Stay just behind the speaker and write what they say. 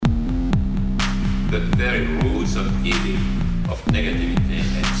the very roots of healing, of negativity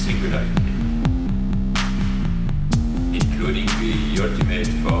and singularity, including the ultimate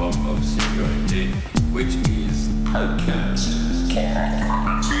form of singularity, which is podcast. The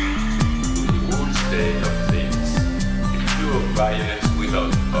whole state of things, the pure violence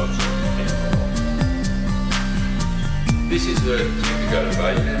without object anymore. This is the typical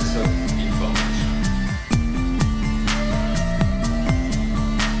violence of information.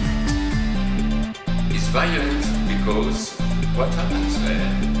 It's violent because what happens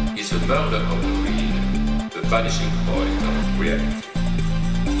there is a murder of the real, the vanishing point of reality.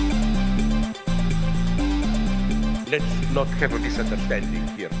 Let's not have a misunderstanding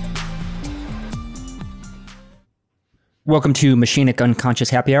here. Welcome to Machinic Unconscious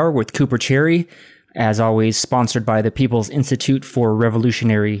Happy Hour with Cooper Cherry, as always sponsored by the People's Institute for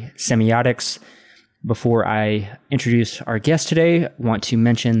Revolutionary Semiotics. Before I introduce our guest today, I want to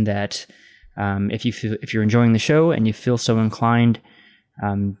mention that if you're enjoying the show and you feel so inclined,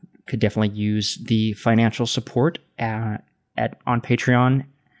 could definitely use the financial support on Patreon.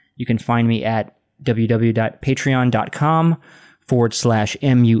 You can find me at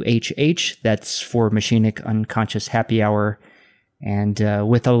www.patreon.com/MUHH. That's for Machinic Unconscious Happy Hour. And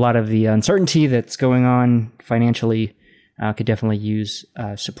with a lot of the uncertainty that's going on financially, could definitely use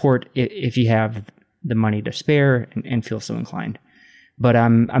support if you have the money to spare and feel so inclined. But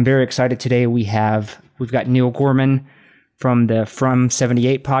I'm very excited today. We've got Neil Gorman from the From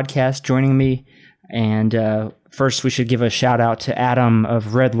 78 podcast joining me. And first, we should give a shout out to Adam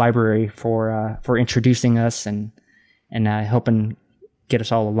of Red Library for introducing us and helping get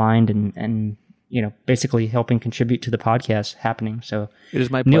us all aligned and basically helping contribute to the podcast happening. So it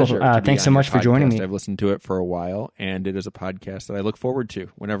is my pleasure. Neil, thanks so much for joining me. I've listened to it for a while, and it is a podcast that I look forward to.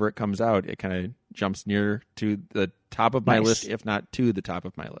 Whenever it comes out, it kind of jumps near to the top of my list, if not to the top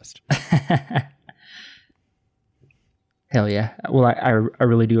of my list. Hell yeah. Well, I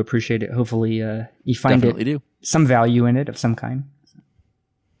really do appreciate it. Hopefully you find some value in it of some kind.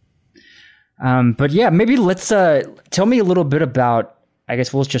 But yeah, maybe let's tell me a little bit about, I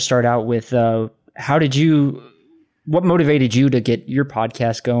guess we'll just start out with what motivated you to get your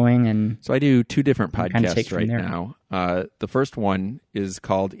podcast going? And so I do two different podcasts kind of take right from there. now. The first one is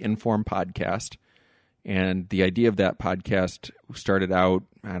called Inform Podcast. And the idea of that podcast started out,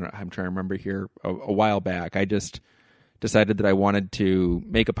 I'm trying to remember here, a while back. I just decided that I wanted to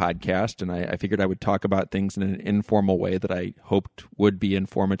make a podcast, and I figured I would talk about things in an informal way that I hoped would be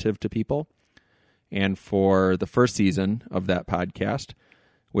informative to people. And for the first season of that podcast,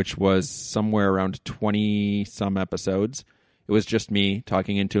 which was somewhere around 20-some episodes, it was just me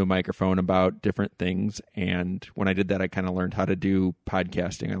talking into a microphone about different things. And when I did that, I kind of learned how to do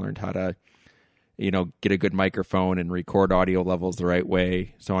podcasting. I learned how to get a good microphone and record audio levels the right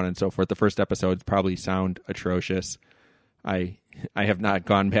way, so on and so forth. The first episodes probably sound atrocious. I have not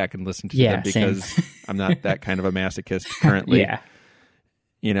gone back and listened to them because I'm not that kind of a masochist currently. Yeah.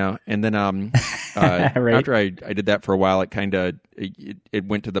 And then Right. after I did that for a while, it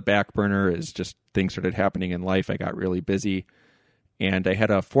went to the back burner as just things started happening in life. I got really busy, and I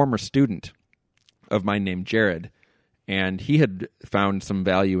had a former student of mine named Jared, and he had found some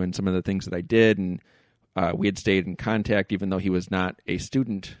value in some of the things that I did, and we had stayed in contact even though he was not a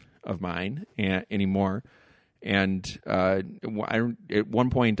student of mine anymore. And at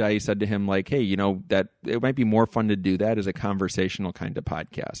one point I said to him, like, hey, that it might be more fun to do that as a conversational kind of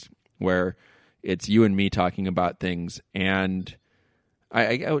podcast where it's you and me talking about things. And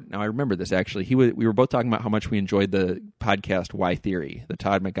now I remember this actually. We were both talking about how much we enjoyed the podcast Why Theory, the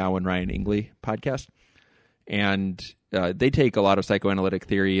Todd McGowan, Ryan Ingley podcast. And they take a lot of psychoanalytic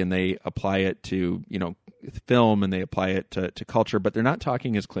theory and they apply it to, film, and they apply it to culture, but they're not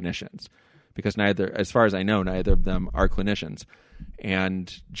talking as clinicians. Because as far as I know, neither of them are clinicians. And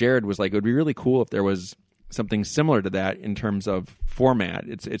Jared was like, it would be really cool if there was something similar to that in terms of format.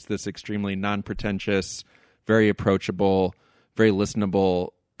 It's this extremely non-pretentious, very approachable, very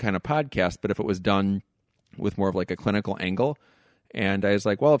listenable kind of podcast, but if it was done with more of like a clinical angle. And I was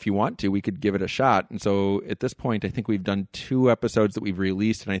like, well, if you want to, we could give it a shot. And so at this point, I think we've done 2 episodes that we've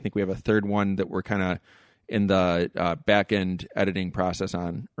released, and I think we have a third one that we're kind of in the back-end editing process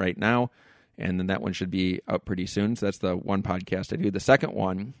on right now. And then that one should be out pretty soon. So that's the one podcast I do. The second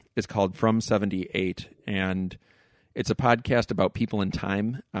one is called From 78, and it's a podcast about people in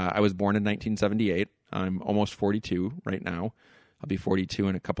time. I was born in 1978. I'm almost 42 right now. I'll be 42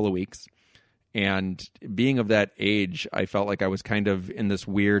 in a couple of weeks. And being of that age, I felt like I was kind of in this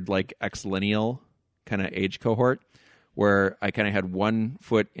weird, like, ex-lineal kind of age cohort where I kind of had one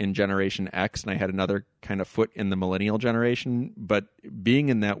foot in Generation X and I had another kind of foot in the millennial generation. But being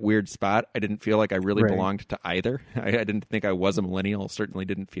in that weird spot, I didn't feel like I really belonged to either. I didn't think I was a millennial, certainly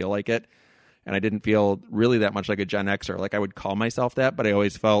didn't feel like it. And I didn't feel really that much like a Gen Xer. Like I would call myself that, but I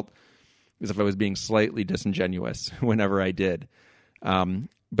always felt as if I was being slightly disingenuous whenever I did.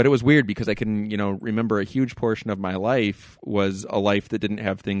 But it was weird because I can, remember a huge portion of my life was a life that didn't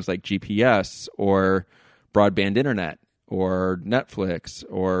have things like GPS or broadband internet or Netflix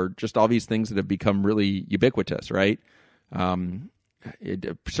or just all these things that have become really ubiquitous, right?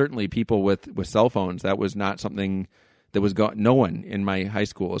 Certainly people with cell phones, that was not something that was no one in my high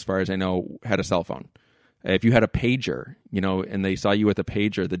school, as far as I know, had a cell phone. If you had a pager, and they saw you with a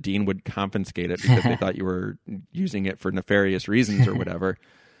pager, the dean would confiscate it because they thought you were using it for nefarious reasons or whatever.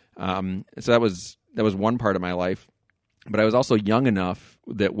 So that was one part of my life. But I was also young enough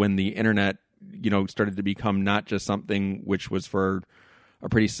that when the internet, started to become not just something which was for a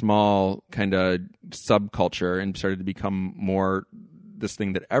pretty small kind of subculture and started to become more this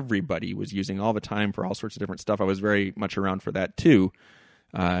thing that everybody was using all the time for all sorts of different stuff. I was very much around for that too.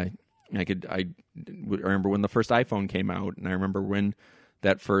 I remember when the first iPhone came out, and I remember when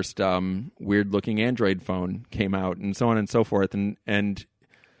that first weird-looking Android phone came out, and so on and so forth. And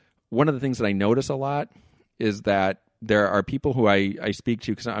one of the things that I notice a lot is that there are people who I speak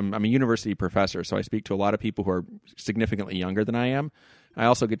to, because I'm a university professor, so I speak to a lot of people who are significantly younger than I am. I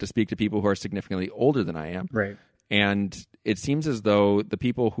also get to speak to people who are significantly older than I am. Right. And it seems as though the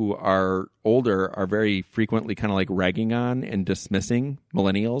people who are older are very frequently kind of like ragging on and dismissing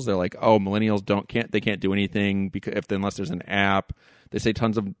millennials. They're like, "Oh, millennials can't do anything unless there's an app." They say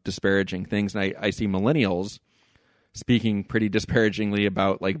tons of disparaging things, and I see millennials speaking pretty disparagingly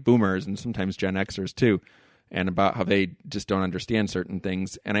about like boomers and sometimes Gen Xers too, and about how they just don't understand certain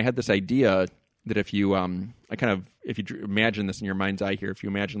things. And I had this idea that if you imagine this in your mind's eye here, if you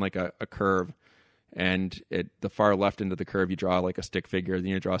imagine like a curve, and at the far left end of the curve, you draw like a stick figure, then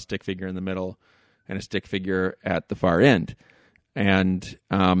you draw a stick figure in the middle and a stick figure at the far end. And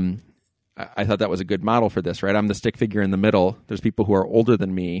I thought that was a good model for this, right? I'm the stick figure in the middle. There's people who are older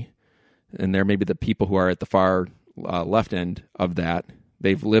than me, and there may be the people who are at the far left end of that.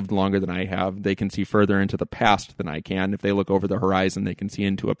 They've lived longer than I have. They can see further into the past than I can. If they look over the horizon, they can see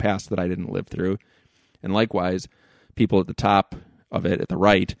into a past that I didn't live through. And likewise, people at the top of it, at the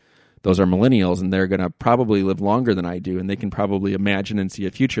right, those are millennials, and they're going to probably live longer than I do, and they can probably imagine and see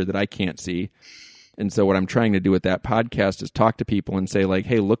a future that I can't see. And so what I'm trying to do with that podcast is talk to people and say, like,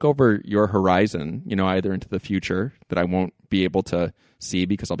 hey, look over your horizon, either into the future that I won't be able to see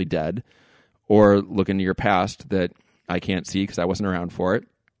because I'll be dead, or look into your past that I can't see because I wasn't around for it.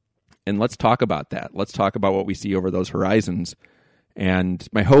 And let's talk about that. Let's talk about what we see over those horizons. And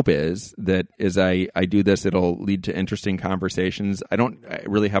my hope is that as I do this, it'll lead to interesting conversations. I don't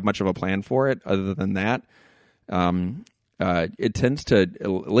really have much of a plan for it other than that. It tends to,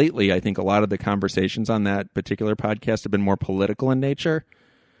 lately, I think a lot of the conversations on that particular podcast have been more political in nature,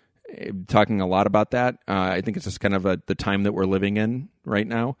 talking a lot about that. I think it's just kind of the time that we're living in right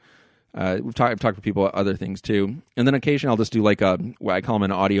now. I've talked to people about other things too. And then occasionally I'll just do like what I call them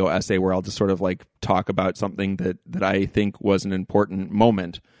an audio essay, where I'll just sort of like talk about something that I think was an important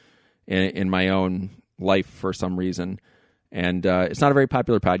moment in my own life for some reason. And it's not a very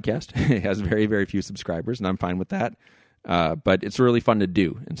popular podcast. It has very, very few subscribers, and I'm fine with that. But it's really fun to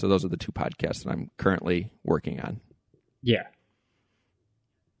do. And so those are the two podcasts that I'm currently working on. Yeah.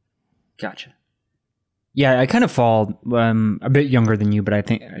 Gotcha. Yeah, I kind of fall a bit younger than you, but I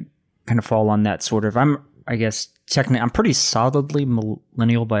think I kind of fall on that sort of, I guess, technically, I'm pretty solidly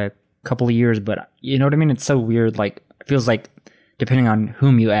millennial by a couple of years, but you know what I mean? It's so weird. Like, it feels like depending on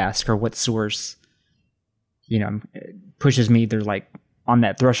whom you ask or what source, it pushes me either like on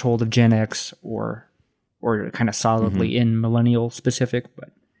that threshold of Gen X or kind of solidly in millennial specific. But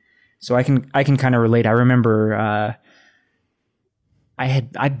so I can kind of relate. I remember,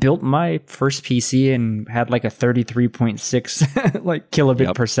 I built my first PC and had like a 33.6 like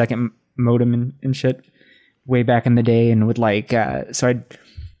kilobit per second modem and shit way back in the day, and would like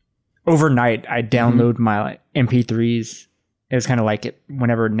overnight I'd download my MP3s. It was kind of like it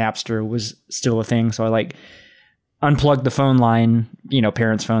whenever Napster was still a thing, so I like unplugged the phone line,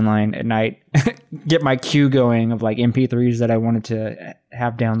 parents' phone line at night, get my queue going of like MP3s that I wanted to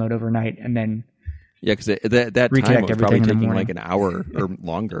have download overnight, and then yeah, because that time was probably taking like an hour or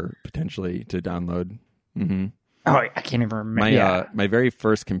longer potentially to download. Mm-hmm. Oh, I can't even remember. My very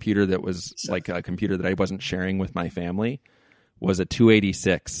first computer that was like a computer that I wasn't sharing with my family was a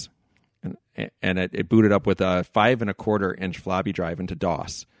 286, and it booted up with a 5 1/4 inch floppy drive into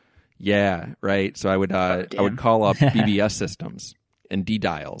DOS. Yeah, right. So I would call up BBS systems and D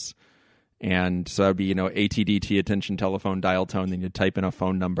dials. And so that'd be, ATDT, attention telephone dial tone. Then you'd type in a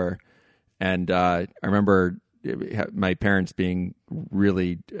phone number. And I remember my parents being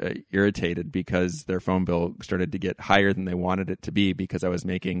really irritated because their phone bill started to get higher than they wanted it to be because I was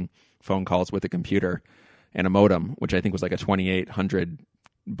making phone calls with a computer and a modem, which I think was like a 2800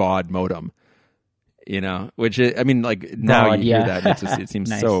 baud modem. Which now you hear that, it seems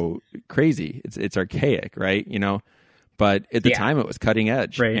nice. So crazy. It's archaic, right? But at the time it was cutting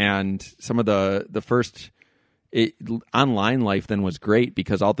edge, right. And some of the first online life then was great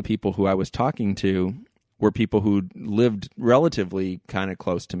because all the people who I was talking to were people who lived relatively kind of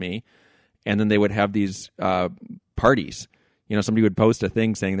close to me, and then they would have these parties. Somebody would post a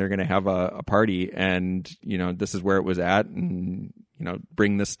thing saying they're going to have a party, and this is where it was at, and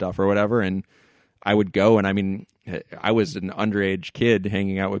bring this stuff or whatever, and I would go, and I was an underage kid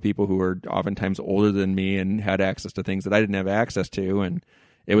hanging out with people who were oftentimes older than me and had access to things that I didn't have access to, and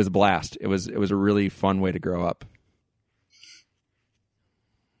it was a blast. It was a really fun way to grow up.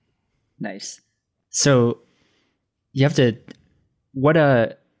 Nice. So you have to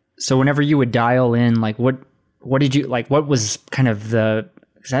so whenever you would dial in, like what did you like? What was kind of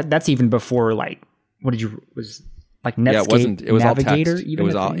that's even before was like Netscape? Yeah, it wasn't. It was Navigator, all text. even it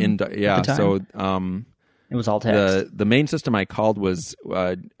was all in. Yeah. So it was all text. The main system I called was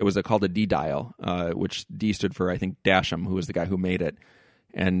it was called a D dial, which D stood for I think Dasham, who was the guy who made it.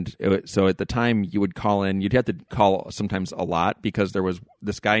 And so at the time you would call in, you'd have to call sometimes a lot because there was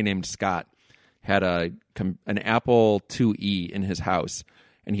this guy named Scott had an Apple IIe in his house,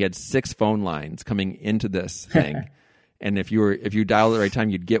 and he had 6 phone lines coming into this thing. And if you dialed at the right time,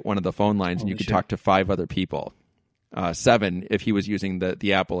 you'd get one of the phone lines, and you could talk to 5 other people. 7 if he was using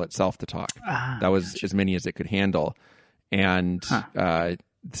the Apple itself to talk. That was as many as it could handle. And so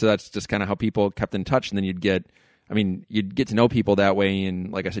that's just kind of how people kept in touch. And then you'd get to know people that way.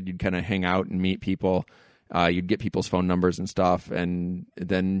 And like I said, you'd kind of hang out and meet people. You'd get people's phone numbers and stuff. And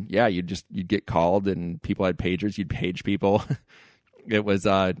then, you'd get called, and people had pagers. You'd page people. It was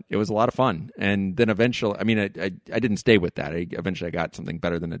a lot of fun. And then eventually, I didn't stay with that. Eventually I got something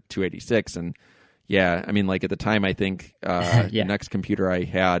better than a 286. And at the time, I think the next computer I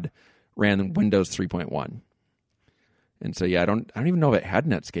had ran Windows 3.1. And so, I don't even know if it had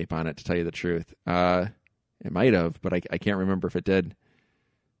Netscape on it, to tell you the truth. It might have, but I can't remember if it did.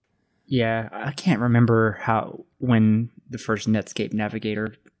 Yeah, I can't remember when the first Netscape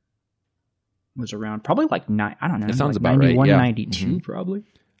Navigator was around. Probably like I don't know. It sounds like about 91, right. Yeah. 92 probably.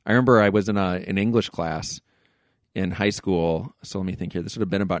 I remember I was in an English class in high school. So let me think here. This would have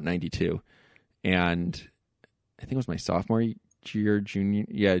been about 92. And I think it was my sophomore year, junior.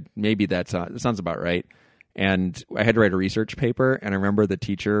 Yeah, maybe that sounds about right. And I had to write a research paper, and I remember the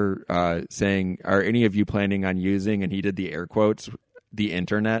teacher saying, "Are any of you planning on using?" And he did the air quotes, the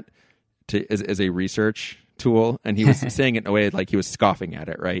internet, as a research tool. And he was saying it in a way like he was scoffing at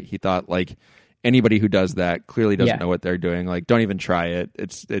it. Right? He thought like anybody who does that clearly doesn't know what they're doing. Like, don't even try it.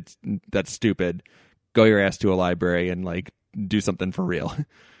 That's stupid. Go your ass to a library and like do something for real.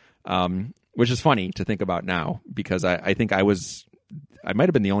 Which is funny to think about now, because I think I might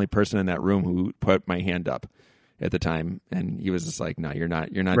have been the only person in that room who put my hand up at the time, and he was just like, "No, you're not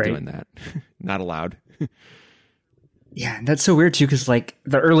right. Doing that. Not allowed." Yeah, that's so weird too, because like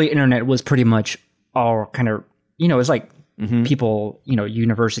the early internet was pretty much all kind of, it was like people,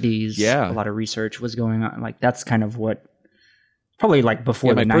 universities, a lot of research was going on. Like that's kind of what probably like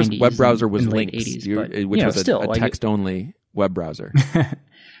before the 90s. My first web browser was Lynx, 80s, which was a text-only web browser.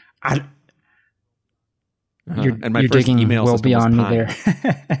 And my first email well beyond me there.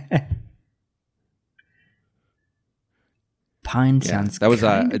 Pine sounds. That was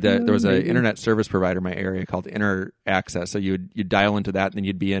there was an internet service provider in my area called InterAccess. So you'd dial into that, and then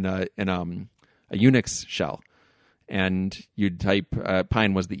you'd be in a Unix shell, and you'd type.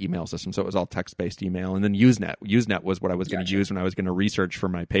 Pine was the email system, so it was all text-based email. And then Usenet. Usenet was what I was going to use when I was going to research for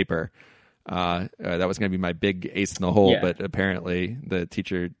my paper. That was going to be my big ace in the hole, but apparently the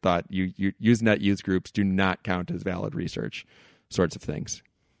teacher thought Usenet use groups do not count as valid research sorts of things.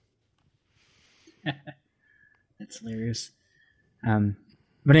 That's hilarious.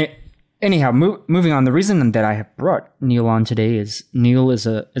 Anyhow, moving on. The reason that I have brought Neil on today is Neil is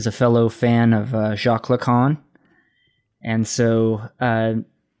a fellow fan of Jacques Lacan, and so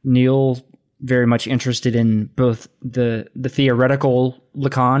Neil very much interested in both the theoretical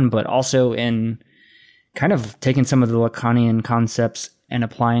Lacan, but also in kind of taking some of the Lacanian concepts and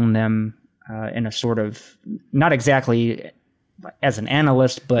applying them in a sort of, not exactly as an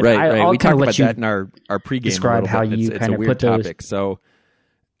analyst, but right. I'll we kind talked of let about you that in our pregame. describe how you it's kind a of weird put those. Topic. So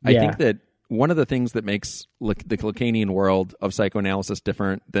I think that one of the things that makes the Lacanian world of psychoanalysis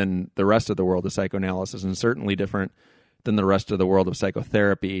different than the rest of the world of psychoanalysis, and certainly different than the rest of the world of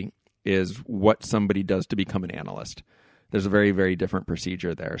psychotherapy, is what somebody does to become an analyst. There's a very, very different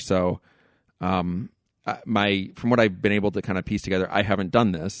procedure there. So from what I've been able to kind of piece together, I haven't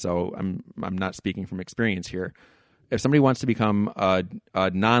done this, so I'm not speaking from experience here. If somebody wants to become a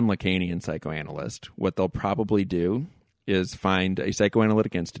non-Lacanian psychoanalyst, what they'll probably do is find a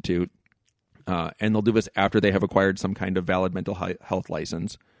psychoanalytic institute, and they'll do this after they have acquired some kind of valid mental health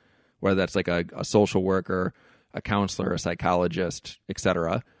license, whether that's like a social worker, a counselor, a psychologist,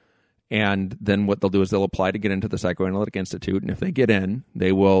 etc. And then what they'll do is they'll apply to get into the Psychoanalytic Institute, and if they get in,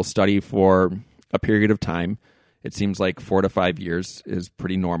 they will study for a period of time. It seems like 4 to 5 years is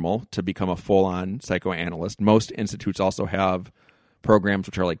pretty normal to become a full-on psychoanalyst. Most institutes also have programs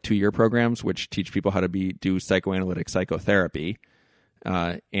which are like 2-year programs, which teach people how to do psychoanalytic psychotherapy.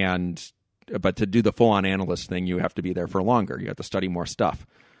 But to do the full-on analyst thing, you have to be there for longer. You have to study more stuff.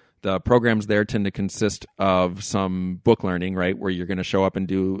 The programs there tend to consist of some book learning, right, where you're going to show up and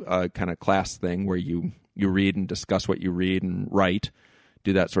do a kind of class thing where you read and discuss what you read and write,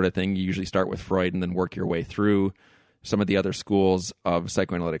 do that sort of thing. You usually start with Freud and then work your way through some of the other schools of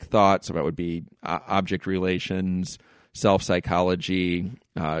psychoanalytic thought. So that would be object relations, self-psychology,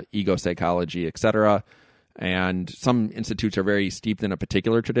 ego psychology, etc. And some institutes are very steeped in a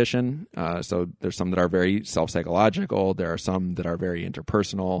particular tradition. So there's some that are very self-psychological. There are some that are very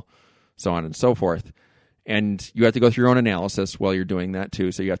interpersonal, so on and so forth. And you have to go through your own analysis while you're doing that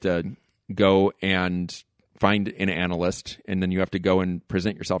too. So you have to go and find an analyst, and then you have to go and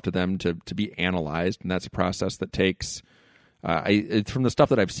present yourself to them to be analyzed. And that's a process that takes, from the stuff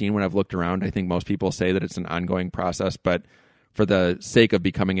that I've seen when I've looked around, I think most people say that it's an ongoing process, but for the sake of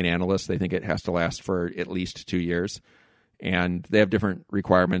becoming an analyst, they think it has to last for at least 2 years. And they have different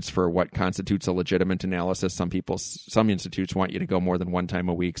requirements for what constitutes a legitimate analysis. Some institutes want you to go more than one time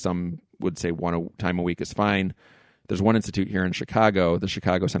a week. Some would say one time a week is fine. There's one institute here in Chicago, the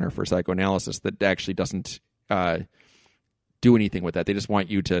Chicago Center for Psychoanalysis, that actually doesn't do anything with that. They just want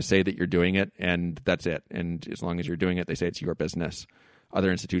you to say that you're doing it, and that's it. And as long as you're doing it, they say it's your business.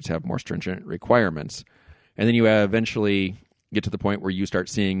 Other institutes have more stringent requirements. And then you eventually get to the point where you start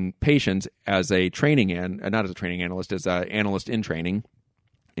seeing patients as a training not as a training analyst, as an analyst in training,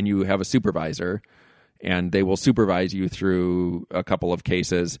 and you have a supervisor, and they will supervise you through a couple of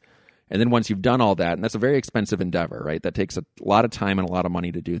cases. And then once you've done all that, and that's a very expensive endeavor, right? That takes a lot of time and a lot of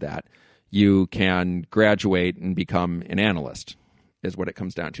money to do that. You can graduate and become an analyst, is what it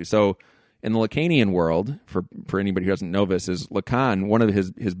comes down to. So in the Lacanian world, for anybody who doesn't know this, is Lacan, one of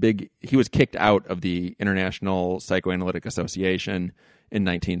his big, he was kicked out of the International Psychoanalytic Association in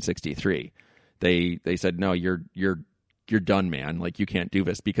 1963. They said, no, you're done, man. Like, you can't do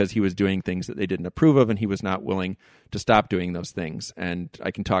this, because he was doing things that they didn't approve of, and he was not willing to stop doing those things. And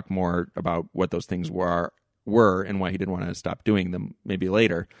I can talk more about what those things were and why he didn't want to stop doing them maybe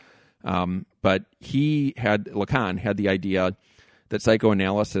later. But Lacan had the idea that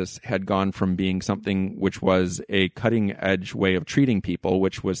psychoanalysis had gone from being something which was a cutting-edge way of treating people,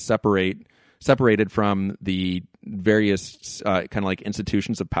 which was separated from the various kind of like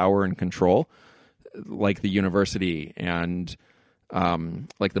institutions of power and control, like the university and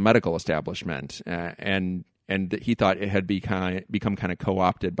like the medical establishment, and he thought it had become kind of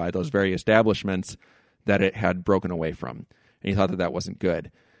co-opted by those very establishments that it had broken away from, and he thought that wasn't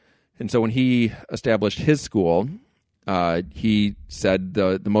good. And so when he established his school, he said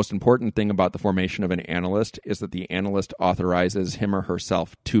the most important thing about the formation of an analyst is that the analyst authorizes him or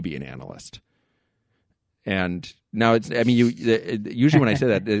herself to be an analyst. And now usually when I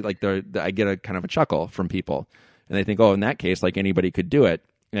say that, like I get a kind of a chuckle from people, and they think, oh, in that case, like anybody could do it.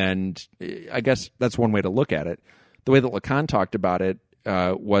 And I guess that's one way to look at it. The way that Lacan talked about it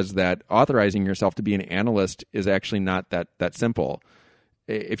was that authorizing yourself to be an analyst is actually not that simple.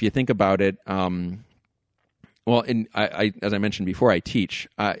 If you think about it, well, as I mentioned before, I teach.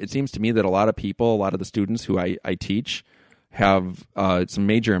 It seems to me that a lot of the students who I teach have some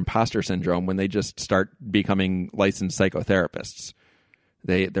major imposter syndrome when they just start becoming licensed psychotherapists.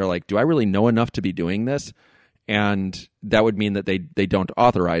 They're like, do I really know enough to be doing this? And that would mean that they don't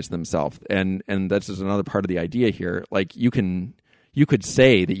authorize themselves. And this is another part of the idea here. Like, you could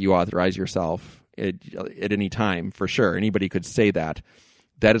say that you authorize yourself at any time, for sure. Anybody could say that.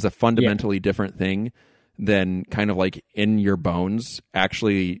 That is a fundamentally different thing than kind of like in your bones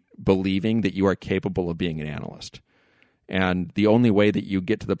actually believing that you are capable of being an analyst. And the only way that you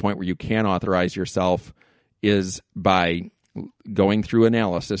get to the point where you can authorize yourself is by going through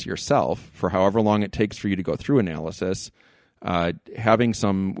analysis yourself for however long it takes for you to go through analysis, having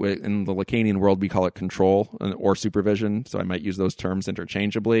some, in the Lacanian world, we call it control or supervision. So I might use those terms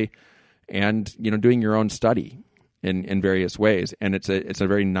interchangeably, and, doing your own study in various ways. And it's a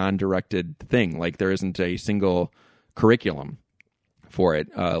very non-directed thing. Like, there isn't a single curriculum for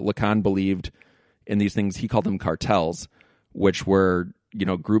it. Lacan believed in these things. He called them cartels, which were,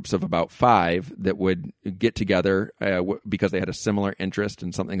 groups of about 5 that would get together because they had a similar interest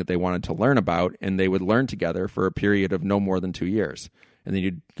in something that they wanted to learn about, and they would learn together for a period of no more than 2 years. And then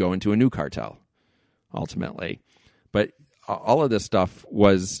you'd go into a new cartel, ultimately. But all of this stuff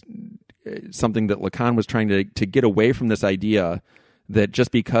was something that Lacan was trying to get away from, this idea that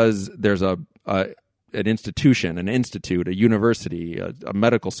just because there's an institution, an institute, a university, a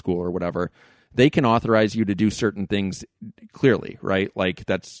medical school or whatever, they can authorize you to do certain things clearly, right? Like,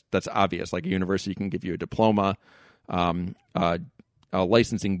 that's obvious. Like, a university can give you a diploma, a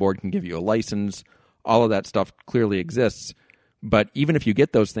licensing board can give you a license. All of that stuff clearly exists. But even if you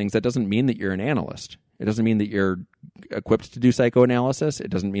get those things, that doesn't mean that you're an analyst. It doesn't mean that you're equipped to do psychoanalysis. It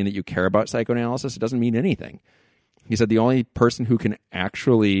doesn't mean that you care about psychoanalysis. It doesn't mean anything. He said the only person who can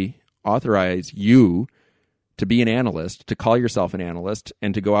actually authorize you to be an analyst, to call yourself an analyst,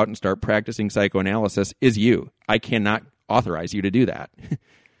 and to go out and start practicing psychoanalysis is you. I cannot authorize you to do that.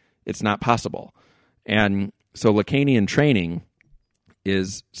 It's not possible. And so Lacanian training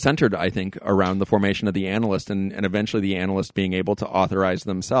is centered, I think, around the formation of the analyst and eventually the analyst being able to authorize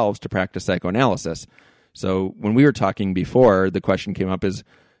themselves to practice psychoanalysis. So when we were talking before, the question came up is,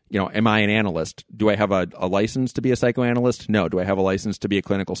 am I an analyst? Do I have a license to be a psychoanalyst? No. Do I have a license to be a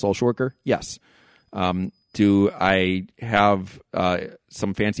clinical social worker? Yes. Do I have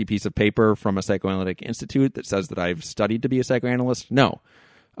some fancy piece of paper from a psychoanalytic institute that says that I've studied to be a psychoanalyst? No.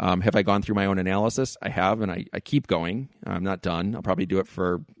 Have I gone through my own analysis? I have, and I keep going. I'm not done. I'll probably do it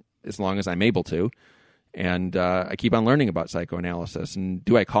for as long as I'm able to. And I keep on learning about psychoanalysis. And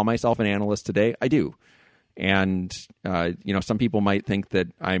do I call myself an analyst today? I do. And, some people might think that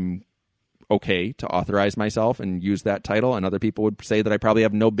I'm okay to authorize myself and use that title, and other people would say that I probably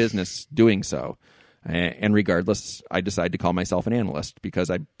have no business doing so. And regardless, I decide to call myself an analyst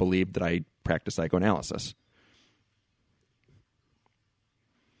because I believe that I practice psychoanalysis.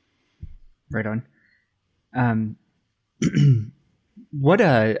 Right on.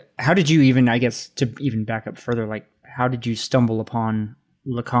 How did you even, I guess, to even back up further, like, how did you stumble upon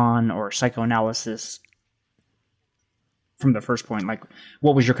Lacan or psychoanalysis from the first point? Like,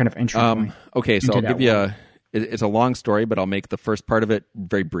 what was your kind of entry point? Okay, so I'll give you it's a long story, but I'll make the first part of it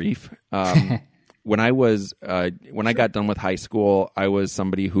very brief. When I got done with high school, I was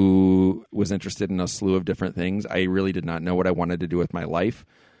somebody who was interested in a slew of different things. I really did not know what I wanted to do with my life.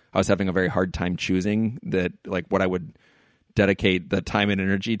 I was having a very hard time choosing what I would dedicate the time and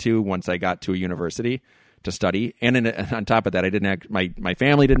energy to once I got to a university to study. And on top of that, I didn't my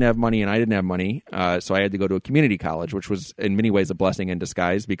family didn't have money and I didn't have money. So I had to go to a community college, which was in many ways a blessing in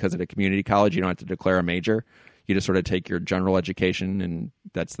disguise, because at a community college, you don't have to declare a major. You just sort of take your general education and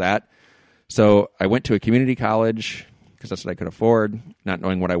that's that. So I went to a community college because that's what I could afford, not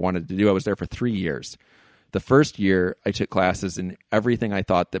knowing what I wanted to do. I was there for 3 years. The first year, I took classes in everything I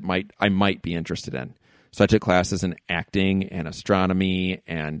thought that I might be interested in. So I took classes in acting and astronomy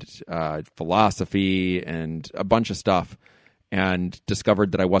and philosophy and a bunch of stuff, and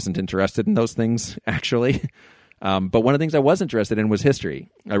discovered that I wasn't interested in those things, actually. But one of the things I was interested in was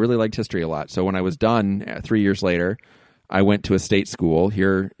history. I really liked history a lot. So when I was done 3 years later, I went to a state school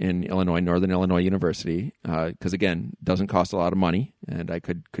here in Illinois, Northern Illinois University, because, again, it doesn't cost a lot of money, and I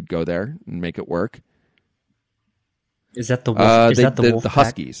could go there and make it work. Is that the wolf? The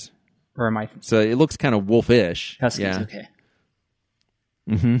Huskies? Or am I? So it looks kind of wolfish. Huskies, yeah. Okay.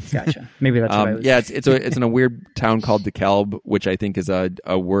 Mm-hmm. Gotcha. Maybe that's what I was. Yeah, it's in a weird town called DeKalb, which I think is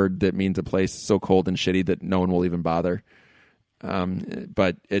a word that means a place so cold and shitty that no one will even bother.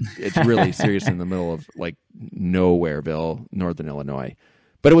 But it's really serious in the middle of like Nowhereville, Northern Illinois.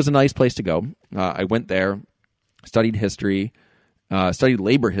 But it was a nice place to go. I went there, studied history, studied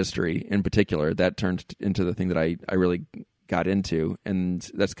labor history in particular. That turned into the thing that I really got into,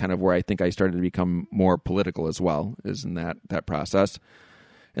 and that's kind of where I think I started to become more political as well, is in that process.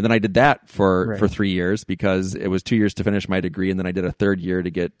 And then I did that for 3 years because it was 2 years to finish my degree, and then I did a third year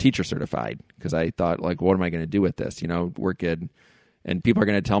to get teacher certified because I thought, like, what am I going to do with this? We're good. And people are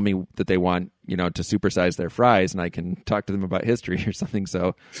going to tell me that they want, to supersize their fries, and I can talk to them about history or something.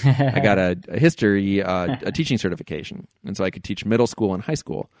 So I got a history, a teaching certification. And so I could teach middle school and high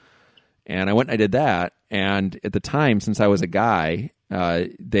school. And I went and I did that. And at the time, since I was a guy,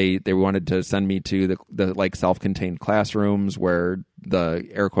 they wanted to send me to the like self-contained classrooms where the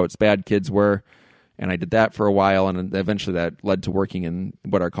air quotes bad kids were. And I did that for a while, and eventually that led to working in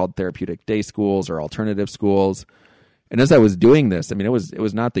what are called therapeutic day schools or alternative schools. And as I was doing this, I mean, it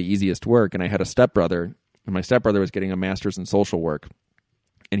was not the easiest work. And I had a stepbrother, and my stepbrother was getting a master's in social work,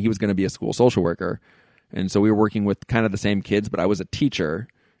 and he was going to be a school social worker. And so we were working with kind of the same kids, but I was a teacher,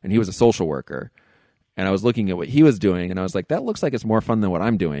 and he was a social worker. And I was looking at what he was doing, and I was like, that looks like it's more fun than what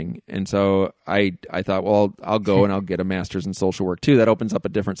I'm doing. And so I thought, well, I'll go and I'll get a master's in social work too. That opens up a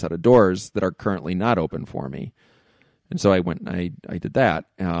different set of doors that are currently not open for me. And so I went and I did that.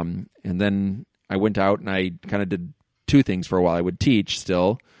 And then I went out and I kind of did two things for a while. I would teach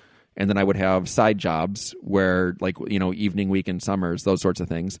still, and then I would have side jobs where, like, evening, weekend, summers, those sorts of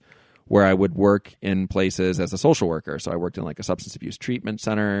things, where I would work in places as a social worker. So I worked in like a substance abuse treatment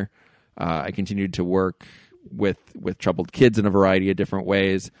center. I continued to work with troubled kids in a variety of different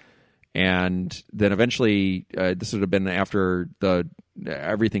ways. And then eventually, this would have been after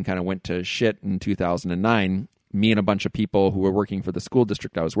everything kind of went to shit in 2009, me and a bunch of people who were working for the school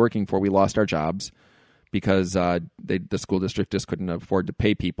district I was working for, we lost our jobs because the school district just couldn't afford to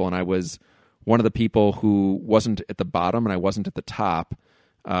pay people. And I was one of the people who wasn't at the bottom and I wasn't at the top.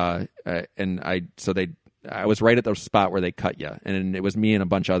 I was right at the spot where they cut you, and it was me and a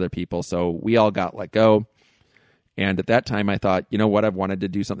bunch of other people. So we all got let go. And at that time I thought, you know what, I've wanted to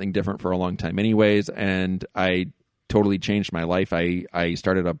do something different for a long time anyways. And I totally changed my life. I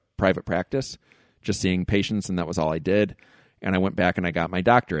started a private practice, just seeing patients, and that was all I did. And I went back and I got my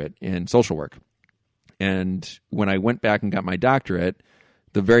doctorate in social work. And when I went back and got my doctorate,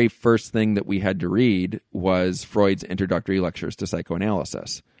 the very first thing that we had to read was Freud's Introductory Lectures to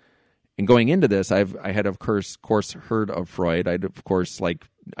Psychoanalysis. And going into this, I had of course heard of Freud.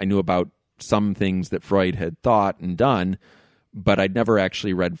 I knew about some things that Freud had thought and done, but I'd never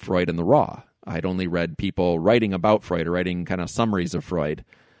actually read Freud in the raw. I'd only read people writing about Freud or writing kind of summaries of Freud.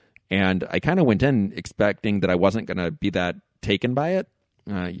 And I kind of went in expecting that I wasn't going to be that taken by it.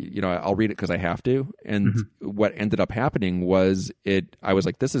 I'll read it because I have to. And what ended up happening was I was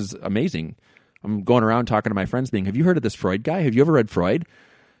like, this is amazing. I'm going around talking to my friends being, have you heard of this Freud guy? Have you ever read Freud?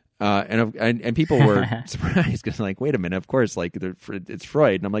 And people were surprised because, like, wait a minute, of course, like, it's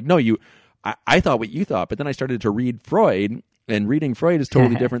Freud. And I'm like, no, I thought what you thought, but then I started to read Freud, and reading Freud is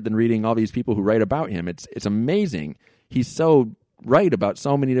totally different than reading all these people who write about him. It's amazing. He's so right about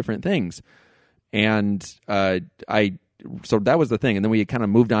so many different things. And so that was the thing. And then we kind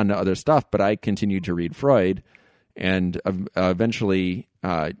of moved on to other stuff, but I continued to read Freud. And eventually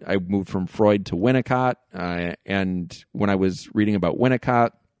I moved from Freud to Winnicott. And when I was reading about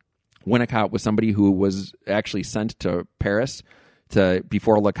Winnicott was somebody who was actually sent to Paris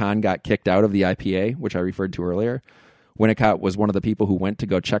before Lacan got kicked out of the IPA, which I referred to earlier. Winnicott was one of the people who went to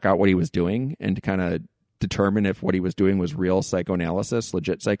go check out what he was doing and to kind of determine if what he was doing was real psychoanalysis,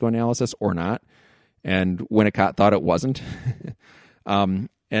 legit psychoanalysis, or not. And Winnicott thought it wasn't. So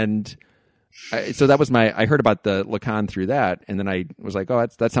that was I heard about the Lacan through that, and then I was like, oh,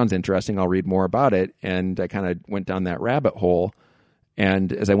 that sounds interesting. I'll read more about it. And I kind of went down that rabbit hole.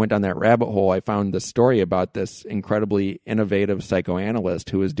 And as I went down that rabbit hole, I found the story about this incredibly innovative psychoanalyst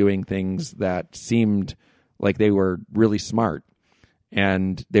who was doing things that seemed like they were really smart.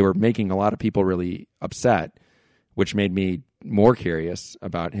 And they were making a lot of people really upset, which made me more curious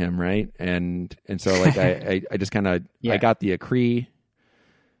about him, right? And so, like, I just kind of, I got the Acree,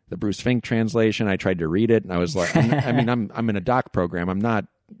 the Bruce Fink translation. I tried to read it, and I was like, I'm in a doc program. I'm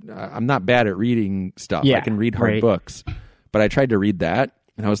not bad at reading stuff. I can read hard books. But I tried to read that,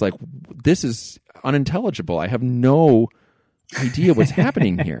 and I was like, this is unintelligible. I have no idea what's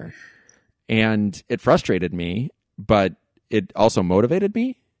happening here. And it frustrated me, but it also motivated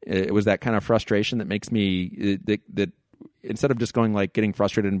me. It was that kind of frustration that makes me, that instead of just going, like, getting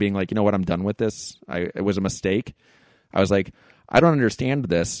frustrated and being like, you know what, I'm done with this. It was a mistake. I was like, I don't understand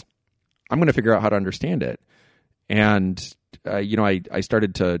this. I'm going to figure out how to understand it. And I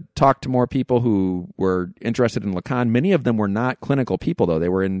started to talk to more people who were interested in Lacan. Many of them were not clinical people, though. They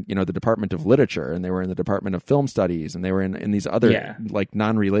were in, the Department of Literature, and they were in the Department of Film Studies, and they were in these other like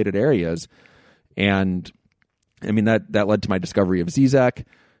non-related areas. And I mean, that led to my discovery of Zizek,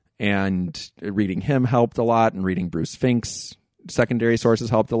 and reading him helped a lot, and reading Bruce Fink's secondary sources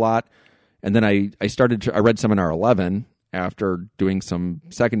helped a lot. And then I read Seminar 11 after doing some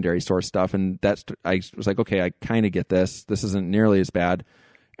secondary source stuff, and I was like, okay, I kind of get this. This isn't nearly as bad.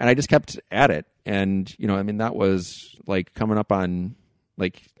 And I just kept at it. And, that was like coming up on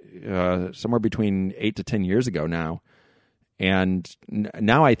like somewhere between 8 to 10 years ago now. And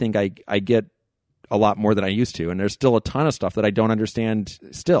now I think I get a lot more than I used to. And there's still a ton of stuff that I don't understand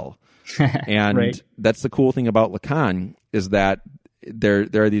still. And that's the cool thing about Lacan, is that there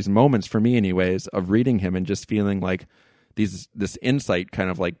are these moments, for me anyways, of reading him and just feeling like this insight kind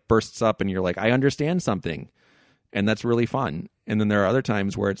of like bursts up and you're like, I understand something. And that's really fun. And then there are other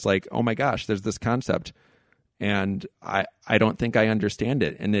times where it's like, oh my gosh, there's this concept and I don't think I understand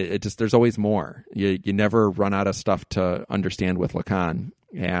it. And it just, there's always more. You never run out of stuff to understand with Lacan.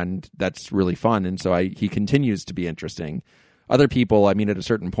 And that's really fun. And so he continues to be interesting. Other people, I mean, at a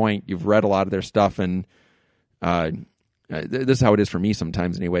certain point, you've read a lot of their stuff, and this is how it is for me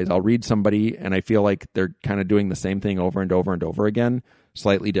sometimes anyways. I'll read somebody and I feel like they're kind of doing the same thing over and over and over again,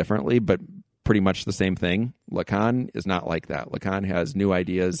 slightly differently, but pretty much the same thing. Lacan is not like that. Lacan has new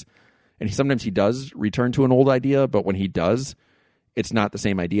ideas, and sometimes he does return to an old idea, but when he does, it's not the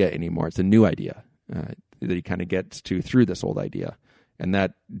same idea anymore. It's a new idea that he kind of gets to through this old idea. And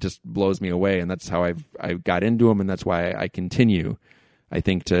that just blows me away. And that's how I've got into him. And that's why I continue, I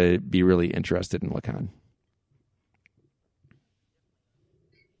think, to be really interested in Lacan.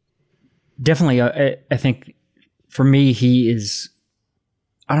 Definitely. I think for me, he is,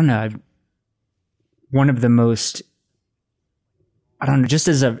 I don't know, one of the most, I don't know, just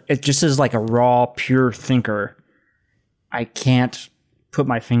as like a raw, pure thinker, I can't put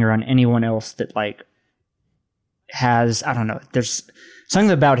my finger on anyone else that like has, I don't know, there's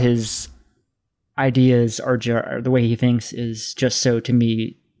something about his ideas or the way he thinks is just so, to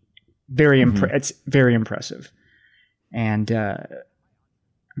me, very it's very impressive. And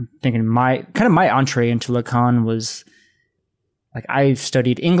I'm thinking my entree into Lacan was like, I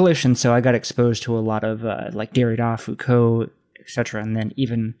studied English, and so I got exposed to a lot of like Derrida, Foucault, etc. And then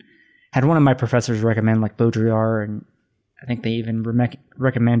even had one of my professors recommend like Baudrillard, and I think they even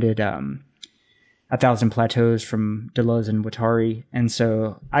recommended A Thousand Plateaus from Deleuze and Guattari. And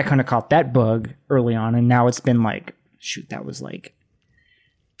so I kind of caught that bug early on, and now it's been like, that was like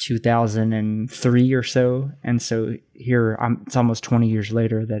 2003 or so. And so here it's almost 20 years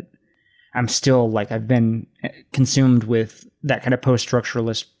later that I'm still like, I've been consumed with that kind of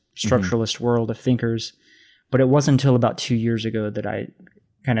post-structuralist world of thinkers. But it wasn't until about 2 years ago that I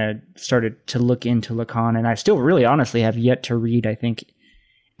kind of started to look into Lacan, and I still really honestly have yet to read, I think,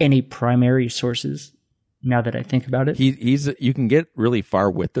 any primary sources, now that I think about it. You can get really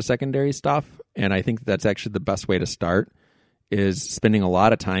far with the secondary stuff, and I think that's actually the best way to start, is spending a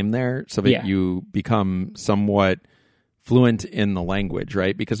lot of time there so that you become somewhat fluent in the language,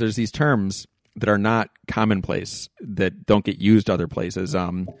 right? Because there's these terms that are not commonplace, that don't get used other places.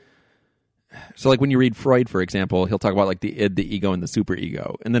 So like when you read Freud, for example, he'll talk about like the id, the ego, and the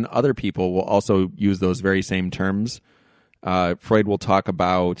superego. And then other people will also use those very same terms. Freud will talk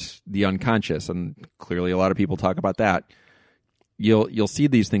about the unconscious, and clearly a lot of people talk about that. You'll see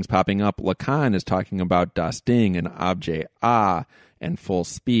these things popping up. Lacan is talking about das Ding and Objet A and full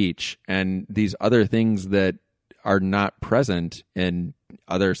speech and these other things that are not present in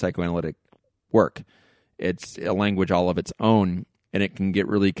other psychoanalytic work. It's a language all of its own, and it can get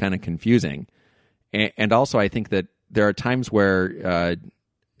really kind of confusing. And also, I think that there are times where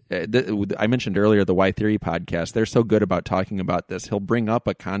I mentioned earlier the Why Theory podcast. They're so good about talking about this. He'll bring up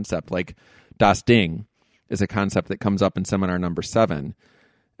a concept like Das Ding is a concept that comes up in seminar number 7,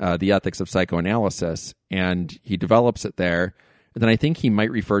 The Ethics of Psychoanalysis, and he develops it there. And then I think he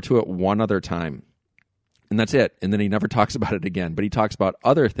might refer to it one other time, and that's it. And then he never talks about it again. But he talks about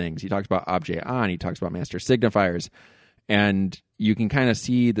other things. He talks about Objet A, and he talks about master signifiers. And you can kind of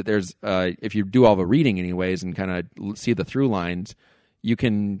see that there's, if you do all the reading anyways and kind of see the through lines, you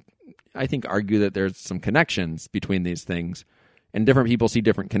can, I think, argue that there's some connections between these things. And different people see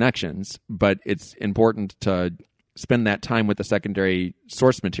different connections, but it's important to spend that time with the secondary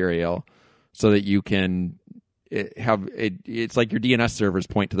source material so that you can have it. It's like your DNS servers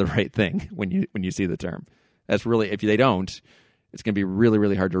point to the right thing when you see the term. That's really, if they don't, it's going to be really,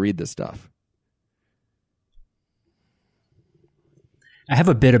 really hard to read this stuff. I have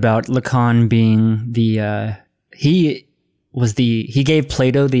a bit about Lacan being he gave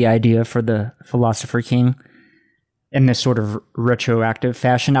Plato the idea for the Philosopher King in this sort of retroactive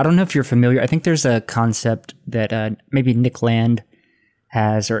fashion. I don't know if you're familiar. I think there's a concept that maybe Nick Land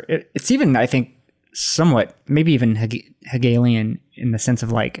has, or it's even, I think, somewhat, maybe even Hegelian in the sense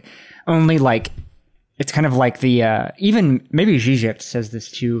of like, only like, it's kind of like the, even maybe Zizek says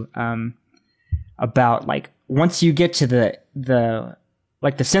this too, about like, once you get to the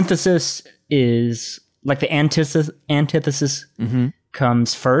like the synthesis is like the antithesis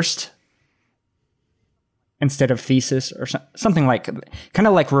comes first instead of thesis, or something like, kind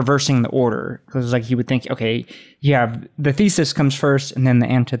of like reversing the order. Because like you would think, okay, you have the thesis comes first, and then the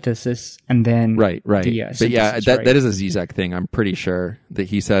antithesis, and then right. The, but yeah, that is a Zizek thing. I'm pretty sure that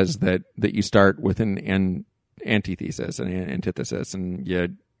he says that you start with an antithesis and antithesis, and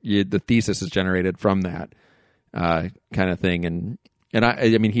the thesis is generated from that kind of thing. And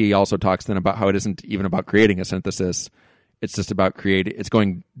I mean, he also talks then about how it isn't even about creating a synthesis. It's just about it's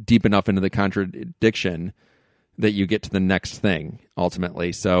going deep enough into the contradiction that you get to the next thing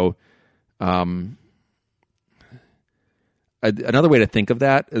ultimately. So, another way to think of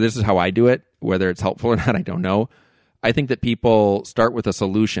that, this is how I do it, whether it's helpful or not, I don't know. I think that people start with a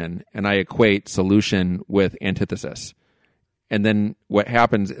solution, and I equate solution with antithesis. And then what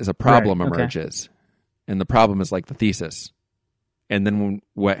happens is a problem emerges, and the problem is like the thesis. And then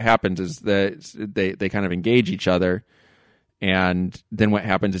what happens is that they kind of engage each other, and then what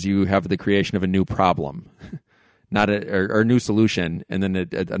happens is you have the creation of a new problem, or a new solution, and then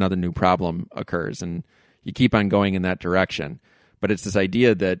another new problem occurs, and you keep on going in that direction. But it's this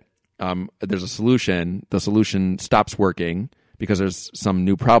idea that there's a solution, the solution stops working because there's some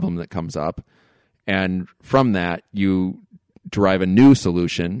new problem that comes up, and from that you derive a new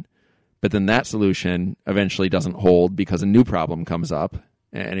solution, but then that solution eventually doesn't hold because a new problem comes up,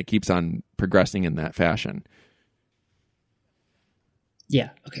 and it keeps on progressing in that fashion.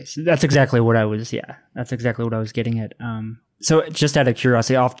 Yeah. Okay. So that's exactly what I was getting at. So just out of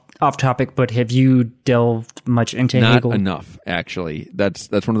curiosity, off topic, but have you delved much into Hegel? Not enough, actually. That's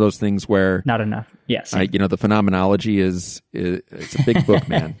one of those things where not enough. Yes. The phenomenology it's a big book,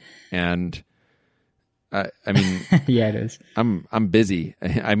 man. And I mean, yeah, it is. I'm busy.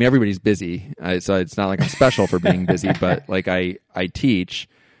 I mean, everybody's busy. So it's not like I'm special for being busy, but like I teach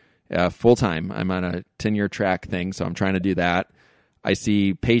full time. I'm on a 10-year track thing. So I'm trying to do that. I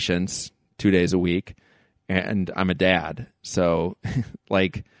see patients 2 days a week. And I'm a dad, so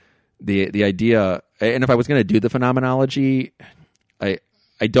like the idea. And if I was going to do the phenomenology, I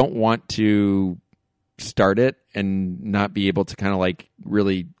don't want to start it and not be able to kind of like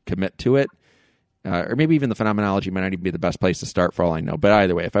really commit to it, or maybe even the phenomenology might not even be the best place to start for all I know. But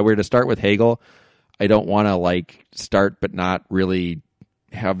either way, if I were to start with Hegel, I don't want to like start but not really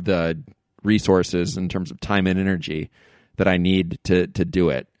have the resources in terms of time and energy that I need to do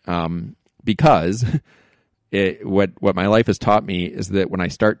it, because. What my life has taught me is that when I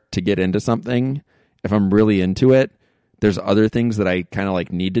start to get into something, if I'm really into it, there's other things that I kind of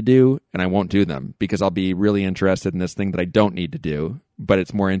like need to do, and I won't do them because I'll be really interested in this thing that I don't need to do, but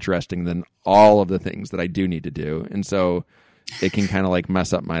it's more interesting than all of the things that I do need to do. And so it can kind of like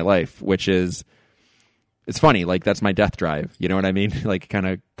mess up my life, which is, it's funny. Like that's my death drive. You know what I mean? Like kind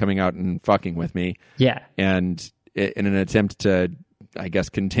of coming out and fucking with me. Yeah. And in an attempt to, I guess,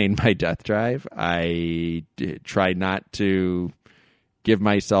 contain my death drive, I try not to give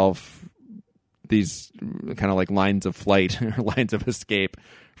myself these kind of like lines of flight or lines of escape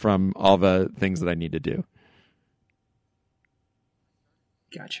from all the things that I need to do.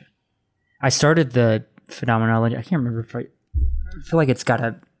 Gotcha. I started the phenomenology. I can't remember if I feel like it's got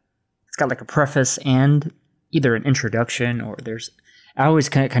like a preface and either an introduction or I always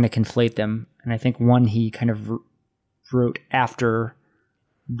kind of conflate them. And I think one he kind of wrote after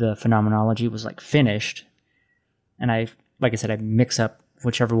the phenomenology was like finished, and I mix up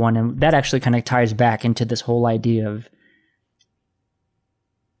whichever one, and that actually kind of ties back into this whole idea of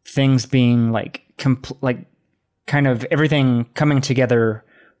things being like kind of everything coming together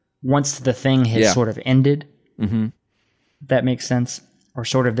once the thing has sort of ended. Mm-hmm. That makes sense, or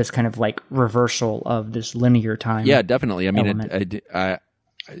sort of this kind of like reversal of this linear time. Yeah, definitely. I mean,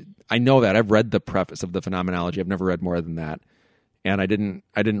 I know that I've read the preface of the phenomenology. I've never read more than that. And I didn't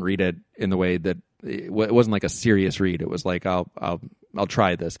read it in the way that it wasn't like a serious read. It was like I'll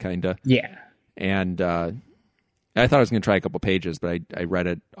try this kind of. Yeah. And I thought I was going to try a couple pages, but I read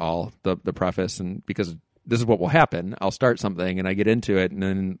it all, the preface, and because this is what will happen. I'll start something and I get into it, and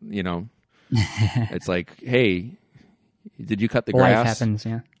then it's like, hey, did you cut the grass? Life happens.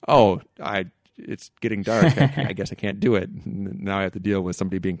 Yeah. Oh, it's getting dark. I guess I can't do it. Now I have to deal with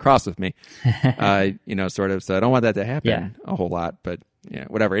somebody being cross with me, sort of. So I don't want that to happen a whole lot, but yeah,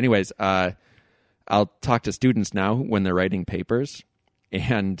 whatever. Anyways, I'll talk to students now when they're writing papers,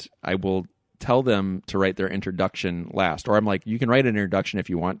 and I will tell them to write their introduction last. Or I'm like, you can write an introduction if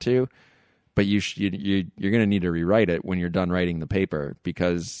you want to, but you're going to need to rewrite it when you're done writing the paper,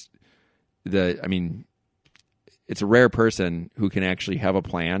 because it's a rare person who can actually have a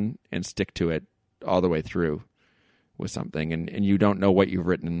plan and stick to it all the way through with something. And you don't know what you've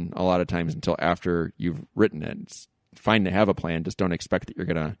written a lot of times until after you've written it. It's fine to have a plan. Just don't expect that you're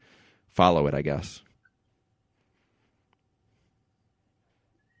going to follow it, I guess.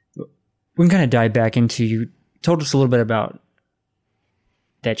 We can kind of dive back into, you told us a little bit about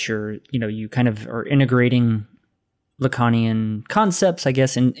that you kind of are integrating Lacanian concepts, I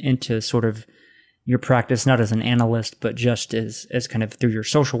guess, into sort of your practice, not as an analyst, but just as kind of through your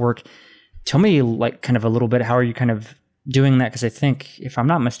social work. Tell me like kind of a little bit, how are you kind of doing that? Because I think, if I'm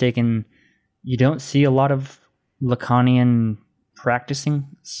not mistaken, you don't see a lot of Lacanian practicing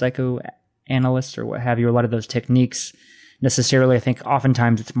psychoanalysts or what have you, a lot of those techniques necessarily. I think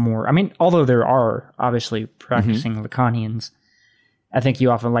oftentimes it's more, I mean, although there are obviously practicing Lacanians, I think you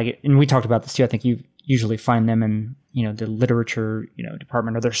often like it, and we talked about this too, I think you usually find them in, the literature,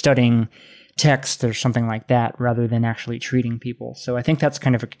 department, or they're studying text or something like that rather than actually treating people. So I think that's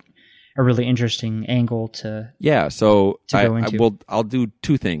kind of a really interesting angle to go into. I'll do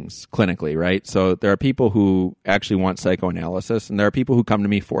two things clinically, right? So there are people who actually want psychoanalysis, and there are people who come to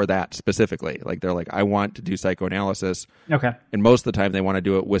me for that specifically. Like they're like, I want to do psychoanalysis. Okay. And most of the time they want to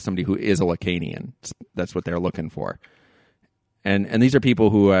do it with somebody who is a Lacanian. That's what they're looking for. And these are people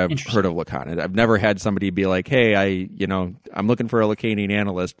who have heard of Lacan. I've never had somebody be like, hey, I'm looking for a Lacanian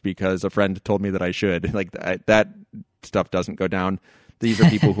analyst because a friend told me that I should. Like that stuff doesn't go down. These are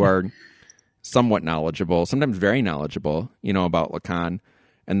people who are somewhat knowledgeable, sometimes very knowledgeable, about Lacan,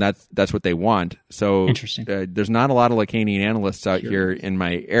 and that's what they want. So interesting. There's not a lot of Lacanian analysts out here in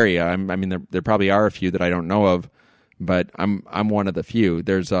my area. I mean, there probably are a few that I don't know of, but I'm one of the few.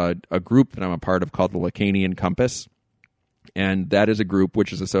 There's a group that I'm a part of called the Lacanian Compass, and that is a group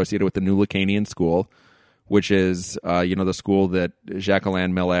which is associated with the New Lacanian School, which is the school that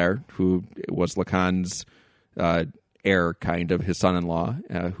Jacques-Alain Miller, who was Lacan's heir, kind of his son-in-law,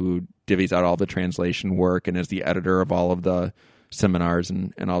 who divvies out all the translation work and is the editor of all of the seminars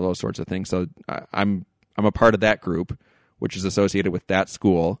and all those sorts of things. So I'm a part of that group, which is associated with that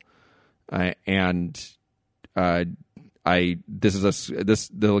school, the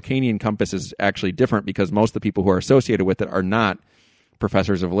Lacanian Compass is actually different because most of the people who are associated with it are not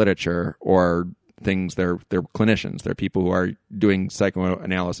professors of literature or things. They're clinicians. They're people who are doing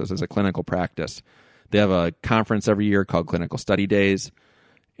psychoanalysis as a clinical practice. They have a conference every year called Clinical Study Days,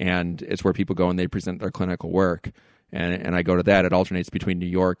 and it's where people go and they present their clinical work. And I go to that. It alternates between New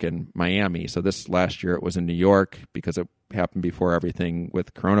York and Miami. So this last year it was in New York because it happened before everything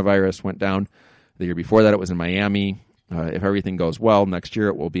with coronavirus went down. The year before that it was in Miami. If everything goes well, next year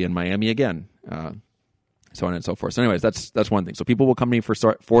it will be in Miami again, so on and so forth. So anyways, that's one thing. So people will come to me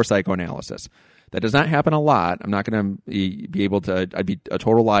for psychoanalysis. That does not happen a lot. I'm not going to be able to, I'd be a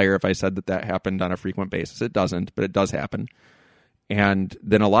total liar if I said that happened on a frequent basis. It doesn't, but it does happen. And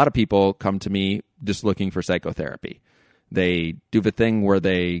then a lot of people come to me just looking for psychotherapy. They do the thing where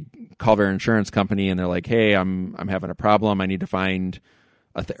they call their insurance company and they're like, hey, I'm having a problem. I need to find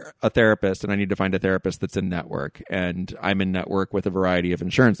a therapist, and I need to find a therapist that's in network. And I'm in network with a variety of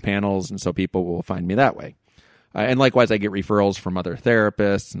insurance panels, and so people will find me that way. And likewise, I get referrals from other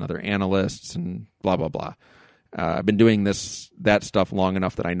therapists and other analysts and blah, blah, blah. I've been doing that stuff long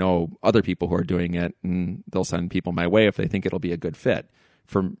enough that I know other people who are doing it, and they'll send people my way if they think it'll be a good fit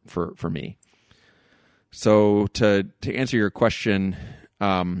for me. So to answer your question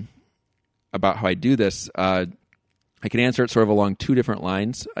about how I do this, I can answer it sort of along two different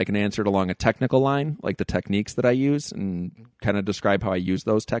lines. I can answer it along a technical line, like the techniques that I use, and kind of describe how I use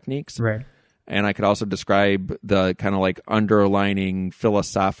those techniques. Right. And I could also describe the kind of like underlining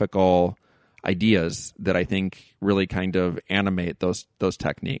philosophical ideas that I think really kind of animate those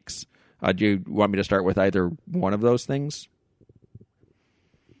techniques. Do you want me to start with either one of those things?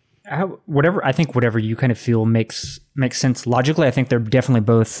 Whatever you kind of feel makes sense logically. I think they're definitely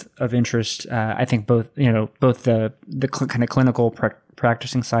both of interest. I think both the kind of clinical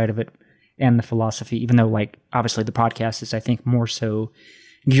practicing side of it and the philosophy, even though like obviously the podcast is, I think, more so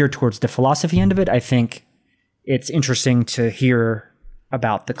geared towards the philosophy end of it. I think it's interesting to hear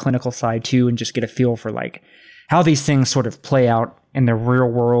about the clinical side too, and just get a feel for like how these things sort of play out in the real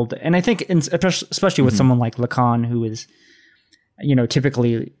world. And I think especially with someone like Lacan, who is,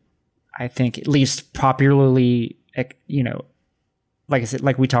 typically, I think at least popularly, like I said,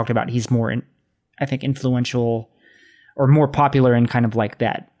 like we talked about, he's more, I think, influential or more popular in kind of like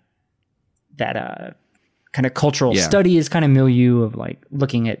that kind of cultural studies kind of milieu of like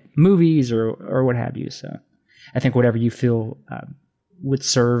looking at movies or what have you. So I think whatever you feel would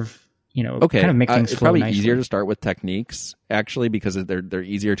serve, kind of make things it's flow probably nicely. easier to start with techniques, actually, because they're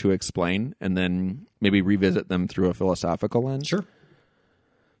easier to explain, and then maybe revisit them through a philosophical lens. Sure.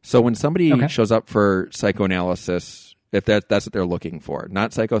 So when somebody shows up for psychoanalysis, if that's what they're looking for,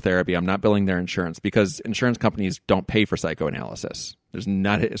 not psychotherapy, I'm not billing their insurance, because insurance companies don't pay for psychoanalysis. There's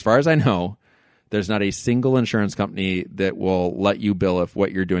not, as far as I know, there's not a single insurance company that will let you bill if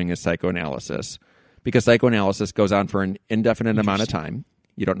what you're doing is psychoanalysis, because psychoanalysis goes on for an indefinite amount of time.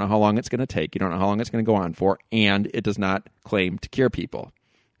 You don't know how long it's going to take. You don't know how long it's going to go on for, and it does not claim to cure people.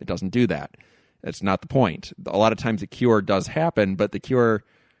 It doesn't do that. That's not the point. A lot of times a cure does happen, but the cure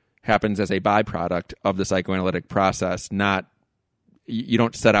happens as a byproduct of the psychoanalytic process. Not, you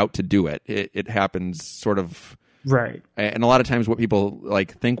don't set out to do it. It happens sort of right. And a lot of times what people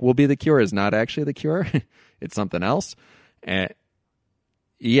like think will be the cure is not actually the cure. It's something else. Yeah,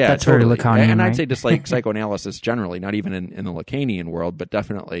 that's totally. very Lacanian. And I'd right? say just like psychoanalysis generally, not even in the Lacanian world, but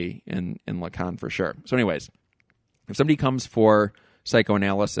definitely in Lacan for sure. So anyways, if somebody comes for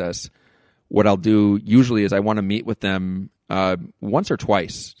psychoanalysis, what I'll do usually is I want to meet with them once or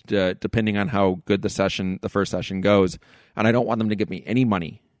twice, depending on how good the first session goes. And I don't want them to give me any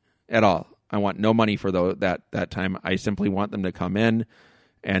money at all. I want no money for that time. I simply want them to come in.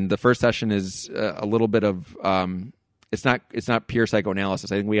 And the first session is a little bit of it's not pure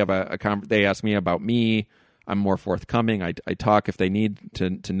psychoanalysis. I think we have they ask me about me. I'm more forthcoming. I talk if they need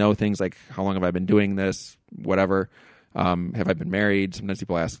to know things like how long have I been doing this, whatever. Have I been married? Sometimes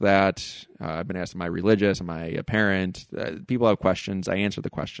people ask that. I've been asked, am I religious? Am I a parent? People have questions. I answer the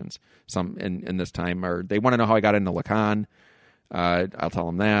questions some in this time. Or they want to know how I got into Lacan. I'll tell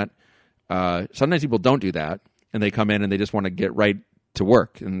them that. Sometimes people don't do that, and they come in and they just want to get right to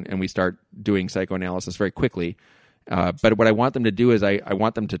work, and we start doing psychoanalysis very quickly. But what I want them to do is I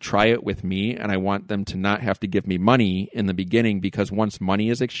want them to try it with me, and I want them to not have to give me money in the beginning, because once money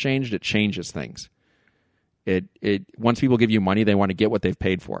is exchanged, it changes things. Once people give you money, they want to get what they've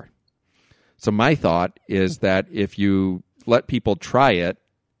paid for. So my thought is that if you let people try it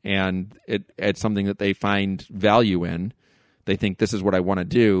and it's something that they find value in, they think this is what I want to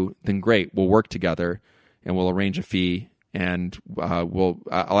do, then great, we'll work together and we'll arrange a fee, and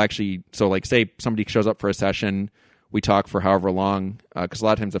I'll actually, so like say somebody shows up for a session, we talk for however long, because a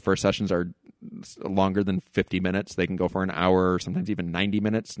lot of times the first sessions are longer than 50 minutes. They can go for an hour or sometimes even 90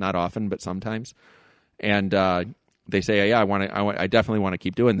 minutes, not often, but sometimes. And they say, yeah, I definitely want to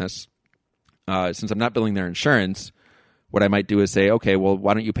keep doing this. Since I'm not billing their insurance, what I might do is say, okay, well,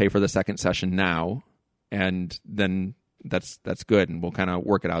 why don't you pay for the second session now? And then that's good, and we'll kind of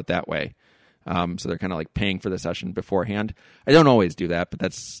work it out that way. So they're kind of like paying for the session beforehand. I don't always do that, but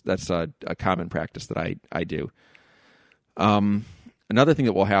that's a common practice that I do. Another thing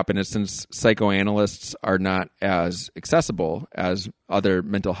that will happen is, since psychoanalysts are not as accessible as other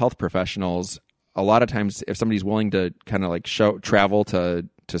mental health professionals, a lot of times if somebody's willing to kind of like travel to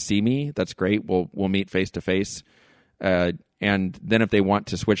see me, that's great. We'll meet face to face. And then if they want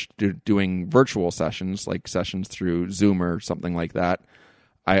to switch to doing virtual sessions, like sessions through Zoom or something like that,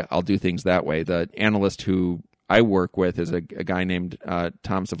 I'll do things that way. The analyst who I work with is a guy named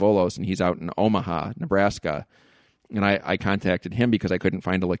Tom Savolos, and he's out in Omaha, Nebraska. And I contacted him because I couldn't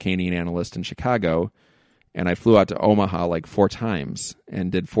find a Lacanian analyst in Chicago. And I flew out to Omaha like 4 times and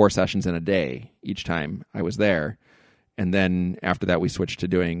did 4 sessions in a day each time I was there. And then after that, we switched to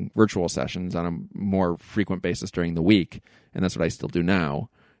doing virtual sessions on a more frequent basis during the week. And that's what I still do now.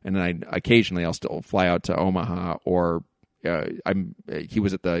 And then occasionally I'll still fly out to Omaha, or he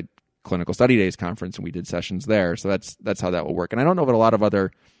was at the Clinical Study Days conference and we did sessions there. So that's how that will work. And I don't know if a lot of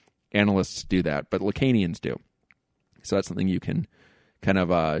other analysts do that, but Lacanians do. So that's something you can kind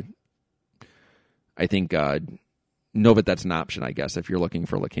of, I think, know that that's an option, I guess, if you're looking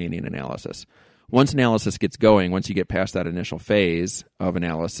for Lacanian analysis. Once analysis gets going, once you get past that initial phase of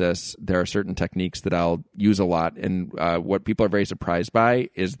analysis, there are certain techniques that I'll use a lot. And what people are very surprised by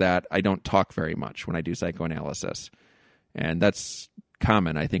is that I don't talk very much when I do psychoanalysis. And that's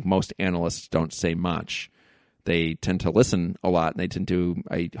common. I think most analysts don't say much. They tend to listen a lot, and they tend to,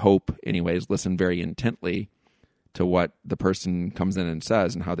 I hope anyways, listen very intently to what the person comes in and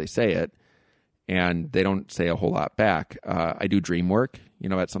says and how they say it. And they don't say a whole lot back. I do dream work.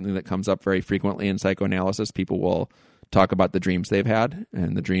 That's something that comes up very frequently in psychoanalysis. People will talk about the dreams they've had,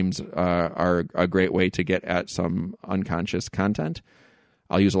 and the dreams are a great way to get at some unconscious content.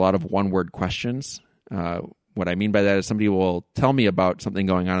 I'll use a lot of one-word questions. What I mean by that is somebody will tell me about something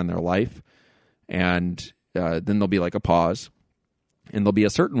going on in their life, and then there'll be like a pause, and there'll be a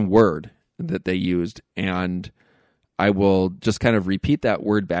certain word that they used, and I will just kind of repeat that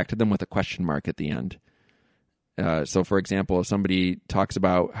word back to them with a question mark at the end. So, for example, if somebody talks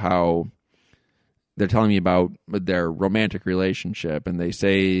about how they're telling me about their romantic relationship, and they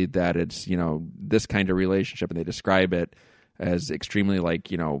say that it's, this kind of relationship, and they describe it as extremely like,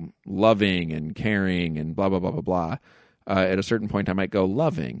 loving and caring and blah, blah, blah, blah, blah. At a certain point, I might go,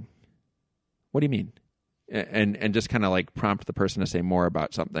 loving? What do you mean? And just kind of like prompt the person to say more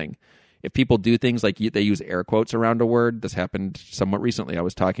about something. If people do things like they use air quotes around a word, this happened somewhat recently. I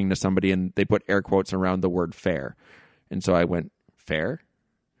was talking to somebody and they put air quotes around the word fair. And so I went, fair?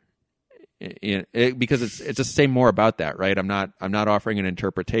 because it's just saying more about that, right? I'm not offering an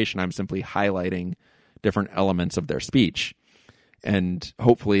interpretation. I'm simply highlighting different elements of their speech, and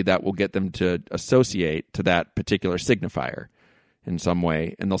hopefully that will get them to associate to that particular signifier in some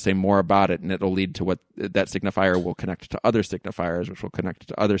way, and they'll say more about it, and it'll lead to what that signifier will connect to other signifiers, which will connect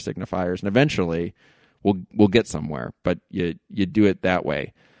to other signifiers, and eventually we'll get somewhere. But you do it that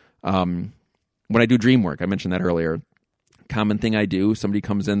way. When I do dream work, I mentioned that earlier. Common thing I do: somebody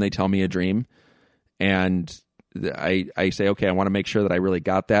comes in, they tell me a dream, and I say, okay, I want to make sure that I really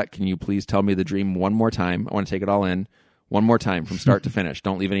got that. Can you please tell me the dream one more time? I want to take it all in one more time from start to finish.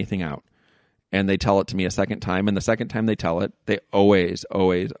 Don't leave anything out. And they tell it to me a second time, and the second time they tell it, they always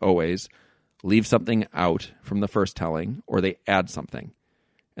leave something out from the first telling, or they add something.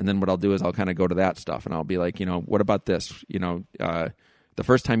 And then what I'll do is I'll kind of go to that stuff, and I'll be like, what about this? The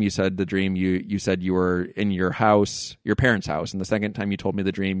first time you said the dream, you said you were in your house, your parents' house, and the second time you told me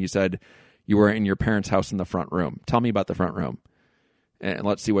the dream, you said you were in your parents' house in the front room. Tell me about the front room, and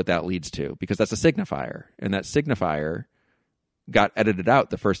let's see what that leads to, because that's a signifier, and that signifier got edited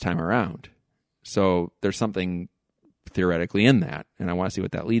out the first time around. So there's something theoretically in that, and I want to see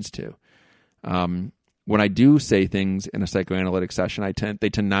what that leads to. When I do say things in a psychoanalytic session, they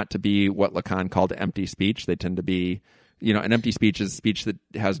tend not to be what Lacan called empty speech. They tend to be, an empty speech is speech that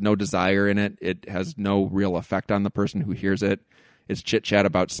has no desire in it. It has no real effect on the person who hears it. It's chit-chat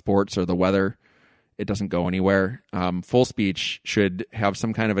about sports or the weather. It doesn't go anywhere. Full speech should have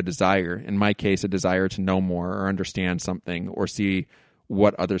some kind of a desire. In my case, a desire to know more or understand something or see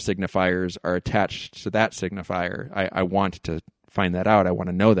what other signifiers are attached to that signifier. I want to find that out. I want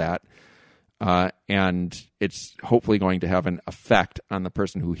to know that. And it's hopefully going to have an effect on the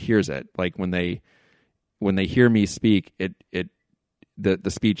person who hears it. Like when they hear me speak, the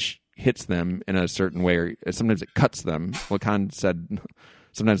speech hits them in a certain way, or sometimes it cuts them. Lacan said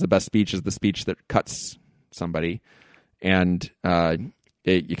sometimes the best speech is the speech that cuts somebody, and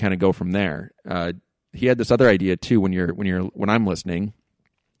you kind of go from there. He had this other idea too. When I'm listening,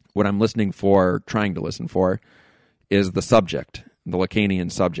 what I'm listening for, trying to listen for, is the subject, the Lacanian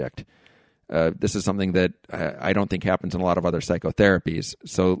subject. This is something that I don't think happens in a lot of other psychotherapies.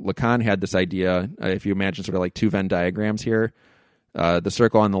 So Lacan had this idea, if you imagine sort of like two Venn diagrams here, the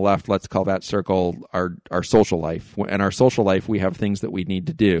circle on the left, let's call that circle our social life. In our social life, we have things that we need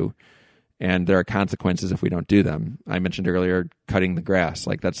to do, and there are consequences if we don't do them. I mentioned earlier cutting the grass.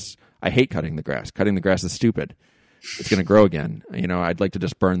 I hate cutting the grass. Cutting the grass is stupid. It's going to grow again. I'd like to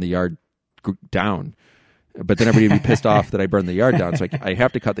just burn the yard down. But then everybody would be pissed off that I burned the yard down. So I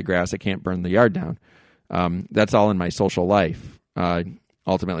have to cut the grass. I can't burn the yard down. That's all in my social life.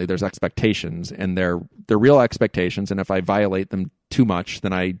 Ultimately, there's expectations, and they're real expectations. And if I violate them too much,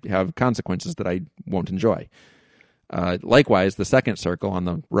 then I have consequences that I won't enjoy. Likewise, the second circle on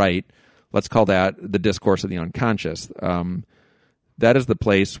the right, let's call that the discourse of the unconscious. That is the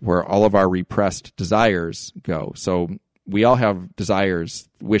place where all of our repressed desires go. So we all have desires,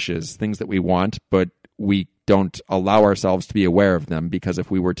 wishes, things that we want, but we don't allow ourselves to be aware of them, because if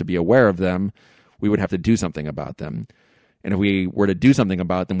we were to be aware of them, we would have to do something about them. And if we were to do something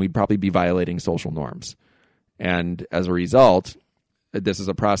about them, we'd probably be violating social norms. And as a result, this is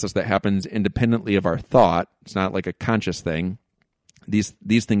a process that happens independently of our thought. It's not like a conscious thing. These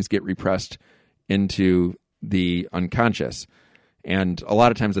things get repressed into the unconscious. And a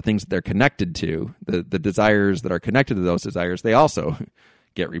lot of times the things that they're connected to, the desires that are connected to those desires, they also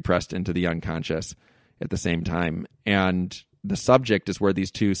get repressed into the unconscious at the same time. And the subject is where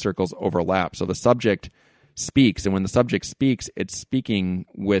these two circles overlap. So the subject speaks, and when the subject speaks, it's speaking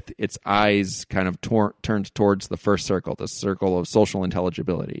with its eyes kind of turned towards the first circle, the circle of social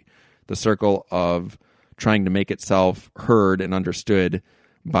intelligibility, the circle of trying to make itself heard and understood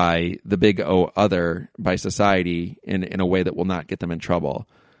by the big O other, by society, in a way that will not get them in trouble.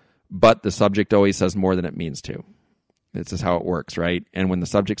 But the subject always says more than it means to. This is how it works, right? And when the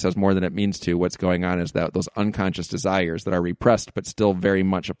subject says more than it means to, what's going on is that those unconscious desires that are repressed but still very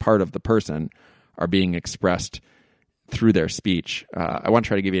much a part of the person are being expressed through their speech. I want to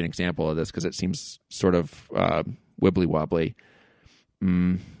try to give you an example of this because it seems sort of wibbly-wobbly.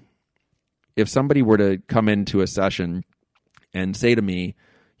 If somebody were to come into a session and say to me,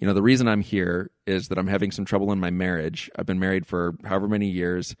 the reason I'm here is that I'm having some trouble in my marriage. I've been married for however many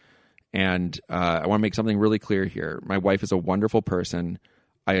years, and I want to make something really clear here. My wife is a wonderful person.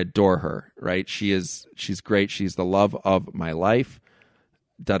 I adore her, right? She's great. She's the love of my life.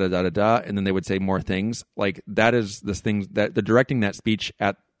 Da-da-da-da-da, and then they would say more things. Like, that is this thing that they're directing that speech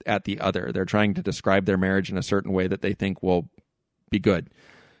at the other. They're trying to describe their marriage in a certain way that they think will be good.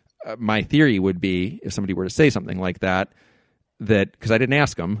 My theory would be, if somebody were to say something like that, that, because I didn't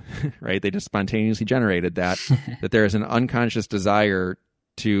ask them, right? They just spontaneously generated that, that there is an unconscious desire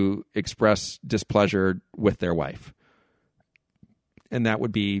to express displeasure with their wife. And that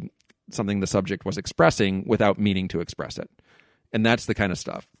would be something the subject was expressing without meaning to express it. And that's the kind of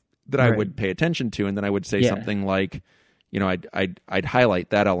stuff that I would pay attention to. And then I would say something like, I'd highlight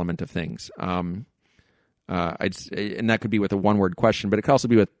that element of things. And that could be with a one-word question, but it could also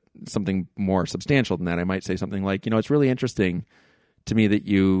be with something more substantial than that. I might say something like, it's really interesting to me that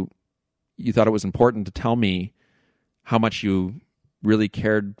you thought it was important to tell me how much you really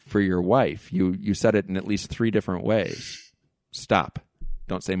cared for your wife. You said it in at least 3 different ways. Stop.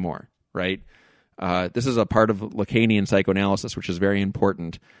 Don't say more, right? This is a part of Lacanian psychoanalysis, which is very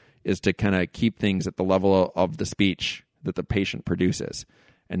important, is to kind of keep things at the level of the speech that the patient produces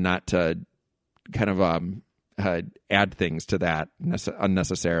and not to kind of add things to that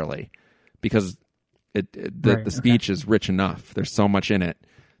unnecessarily, because the speech is rich enough. There's so much in it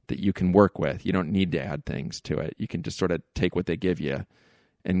that you can work with. You don't need to add things to it. You can just sort of take what they give you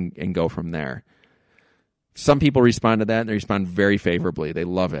and go from there. Some people respond to that and they respond very favorably. They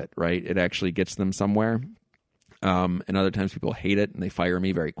love it, right? It actually gets them somewhere. And other times people hate it and they fire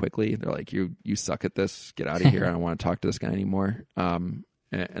me very quickly. They're like, you suck at this. Get out of here. I don't want to talk to this guy anymore. And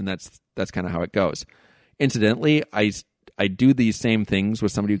that's kind of how it goes. Incidentally, I do these same things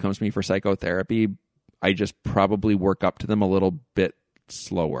with somebody who comes to me for psychotherapy. I just probably work up to them a little bit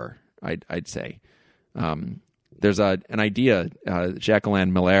slower, I'd say. There's an idea,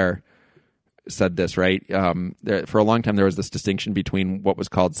 Jacqueline Miller said this, right? For a long time, there was this distinction between what was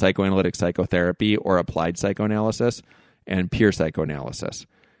called psychoanalytic psychotherapy or applied psychoanalysis and pure psychoanalysis.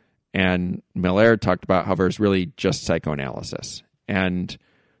 And Miller talked about how there's really just psychoanalysis. And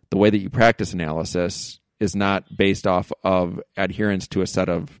the way that you practice analysis is not based off of adherence to a set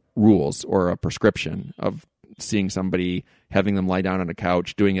of rules or a prescription of seeing somebody, having them lie down on a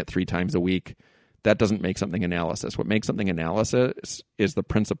couch, doing it 3 times a week. That doesn't make something analysis. What makes something analysis is the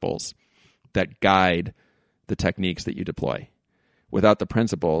principles that guide the techniques that you deploy. Without the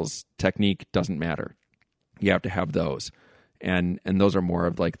principles, technique doesn't matter. You have to have those. And those are more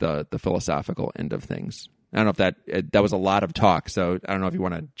of like the philosophical end of things. I don't know if that was a lot of talk, so I don't know if you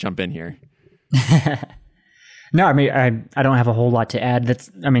want to jump in here. No, I mean, I don't have a whole lot to add.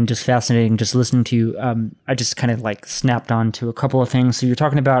 That's, I mean, just fascinating just listening to you. I just kind of like snapped on to a couple of things. So you're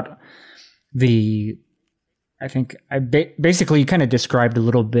talking about I think I basically kind of described a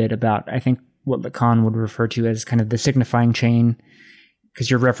little bit about, I think, what Lacan would refer to as kind of the signifying chain, because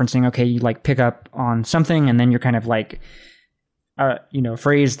you're referencing, okay, you like pick up on something and then you're kind of like,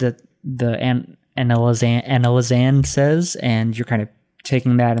 phrase that the analysand says, and you're kind of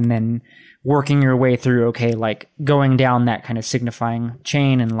taking that and then working your way through, okay, like going down that kind of signifying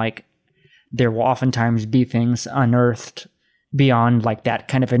chain, and like there will oftentimes be things unearthed beyond like that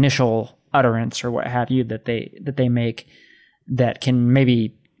kind of initial utterance or what have you that they make that can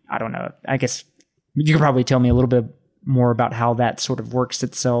maybe, I don't know, I guess you could probably tell me a little bit more about how that sort of works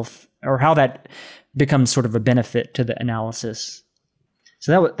itself, or how that becomes sort of a benefit to the analysis.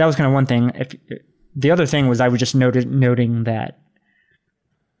 So that was kind of one thing. The other thing was, I was just noting that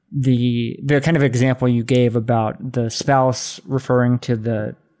the kind of example you gave about the spouse referring to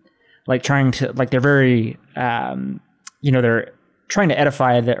the, like trying to, like they're very, they're trying to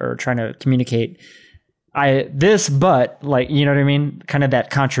edify that, or trying to communicate but like, you know what I mean? Kind of that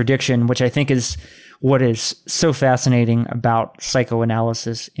contradiction, which I think is what is so fascinating about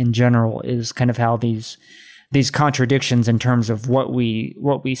psychoanalysis in general, is kind of how these contradictions in terms of what we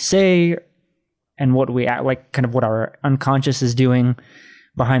say and what we act, like kind of what our unconscious is doing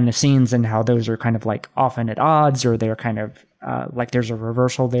behind the scenes, and how those are kind of like often at odds, or they're kind of like there's a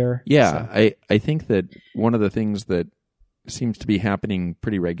reversal there. Yeah, so. I think that one of the things that seems to be happening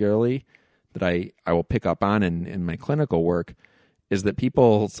pretty regularly that I will pick up on in my clinical work is that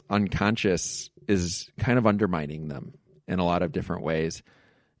people's unconscious is kind of undermining them in a lot of different ways.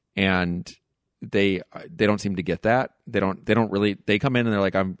 And they don't seem to get that. They don't really, they come in and they're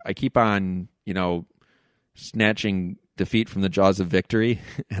like, I keep on, snatching defeat from the jaws of victory,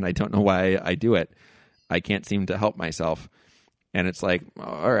 and I don't know why I do it. I can't seem to help myself. And it's like,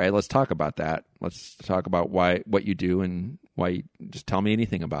 all right, let's talk about that. Let's talk about what you do and why you just tell me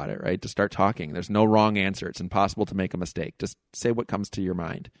anything about it, right? To start talking. There's no wrong answer. It's impossible to make a mistake. Just say what comes to your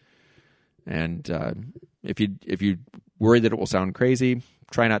mind. And if you worry that it will sound crazy,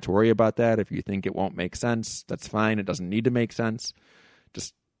 try not to worry about that. If you think it won't make sense, that's fine. It doesn't need to make sense.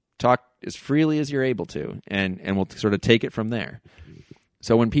 Just talk as freely as you're able to, and we'll sort of take it from there.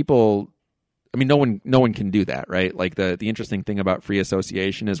 So when people, I mean, no one can do that, right? Like the interesting thing about free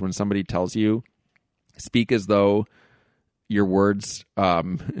association is when somebody tells you, speak as though your words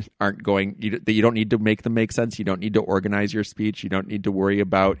aren't going. You don't need to make them make sense. You don't need to organize your speech. You don't need to worry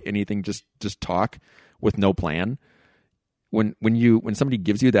about anything. Just talk with no plan. When somebody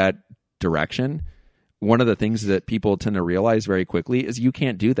gives you that direction, one of the things that people tend to realize very quickly is you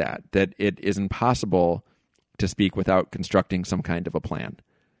can't do that. That it is impossible to speak without constructing some kind of a plan.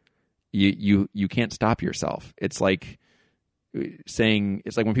 You can't stop yourself. It's like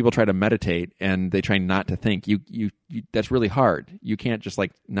when people try to meditate and they try not to think. You that's really hard. You can't just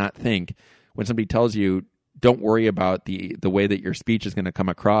like not think. When somebody tells you, don't worry about the way that your speech is going to come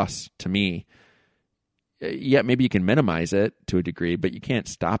across to me. Yeah, maybe you can minimize it to a degree, but you can't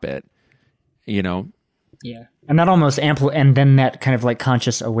stop it. Yeah. And that almost and then that kind of like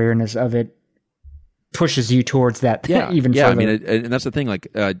conscious awareness of it pushes you towards that even further. I mean, and that's the thing. Like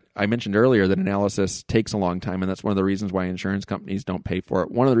I mentioned earlier, that analysis takes a long time, and that's one of the reasons why insurance companies don't pay for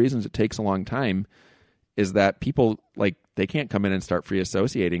it. One of the reasons it takes a long time is that people they can't come in and start free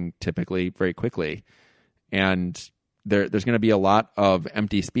associating typically very quickly, and there's going to be a lot of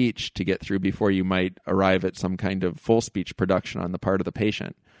empty speech to get through before you might arrive at some kind of full speech production on the part of the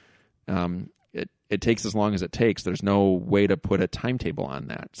patient. It takes as long as it takes. There's no way to put a timetable on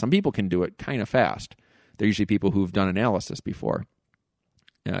that. Some people can do it kind of fast. They're usually people who've done analysis before.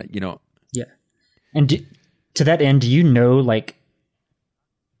 Yeah. And to that end, do you know,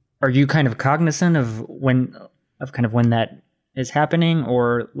 are you kind of cognizant of when that is happening,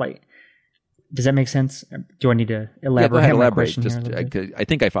 or does that make sense? Do I need to elaborate? Yeah, go ahead, elaborate. Just, I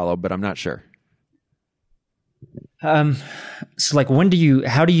think I follow, but I'm not sure. So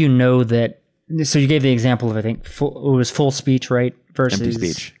how do you know that? So you gave the example of, I think, it was full speech, right? Versus empty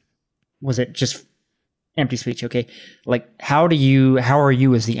speech. Was it just empty speech? Okay. How are you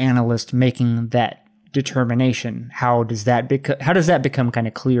as the analyst making that determination? How does that become kind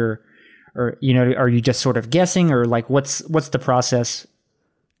of clear? Or, are you just sort of guessing, or what's the process?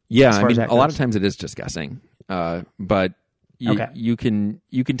 Yeah. I mean, a lot of times it is just guessing. But you can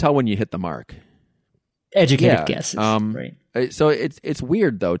tell when you hit the mark. Educated guesses, right? So it's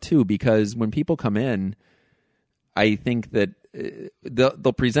weird though too, because when people come in, I think that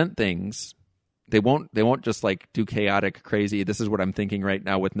they'll present things. They won't just do chaotic, crazy. This is what I'm thinking right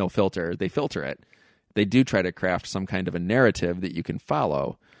now with no filter. They filter it. They do try to craft some kind of a narrative that you can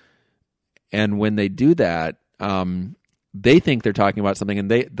follow. And when they do that, they think they're talking about something,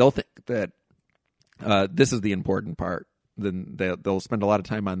 and they'll think that this is the important part. Then they'll spend a lot of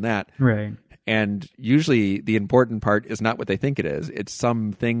time on that, right? And usually the important part is not what they think it is. It's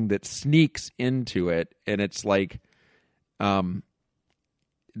something that sneaks into it, and it's they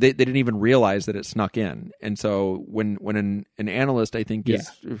didn't even realize that it snuck in. And so when an analyst, I think, is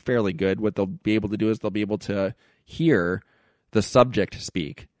fairly good, what they'll be able to do is they'll be able to hear the subject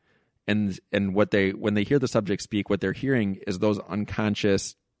speak. And when they hear the subject speak, what they're hearing is those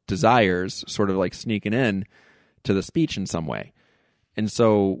unconscious desires sort of sneaking in to the speech in some way. And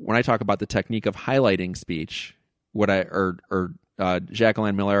so when I talk about the technique of highlighting speech,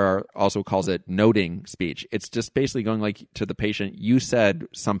 Jacqueline Miller also calls it noting speech. It's just basically going to the patient, you said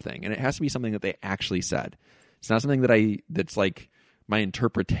something, and it has to be something that they actually said. It's not something that's my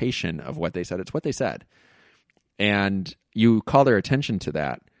interpretation of what they said. It's what they said. And you call their attention to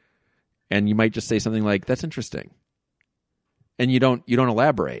that, and you might just say something like, that's interesting. And you don't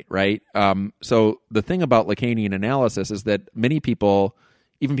elaborate, right? So the thing about Lacanian analysis is that many people,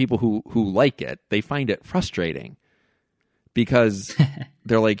 even people who like it, they find it frustrating because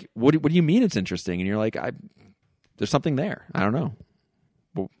they're like, "What do you mean it's interesting?" And you're like, "There's something there. I don't know."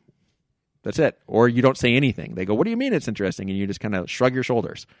 Well, that's it. Or you don't say anything. They go, "What do you mean it's interesting?" And you just kind of shrug your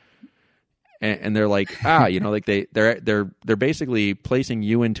shoulders. And they're like, they're basically placing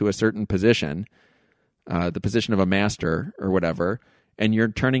you into a certain position. The position of a master or whatever, and you're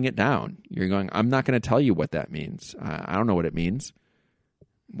turning it down. You're going, I'm not going to tell you what that means. I don't know what it means.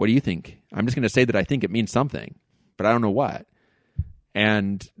 What do you think? I'm just going to say that I think it means something, but I don't know what.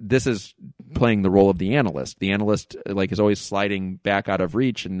 And this is playing the role of the analyst. The analyst is always sliding back out of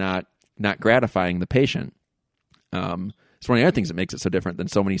reach and not gratifying the patient. It's one of the other things that makes it so different than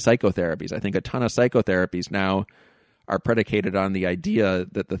so many psychotherapies. I think a ton of psychotherapies now are predicated on the idea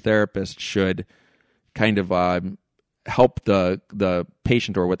that the therapist should kind of help the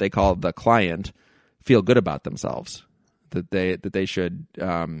patient, or what they call the client, feel good about themselves. That they should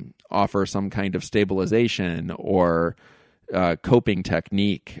offer some kind of stabilization or coping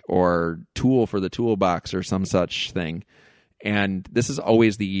technique or tool for the toolbox or some such thing. And this is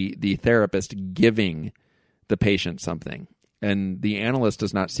always the therapist giving the patient something. And the analyst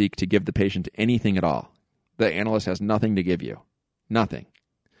does not seek to give the patient anything at all. The analyst has nothing to give you. Nothing.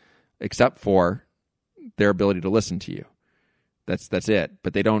 Except for their ability to listen to you. That's it.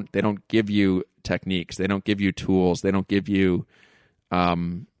 But they don't give you techniques. They don't give you tools. They don't give you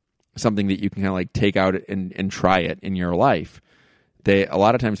something that you can kind of like take out and try it in your life. A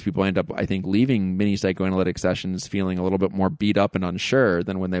lot of times people end up, I think, leaving mini psychoanalytic sessions feeling a little bit more beat up and unsure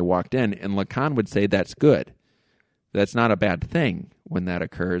than when they walked in. And Lacan would say that's good. That's not a bad thing when that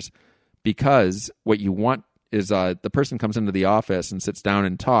occurs, because what you want is the person comes into the office and sits down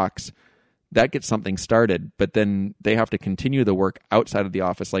and talks. That gets something started, but then they have to continue the work outside of the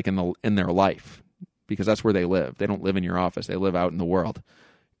office, like in their life, because that's where they live. They don't live in your office. They live out in the world.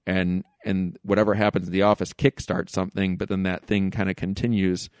 And whatever happens in the office kickstarts something, but then that thing kind of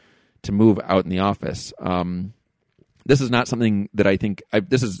continues to move out in the office. This is not something that I think,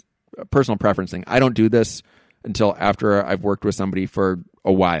 this is a personal preference thing. I don't do this until after I've worked with somebody for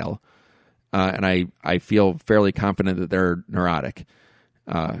a while. And I feel fairly confident that they're neurotic,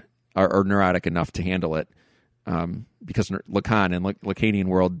 or neurotic enough to handle it. Because Lacan and Lacanian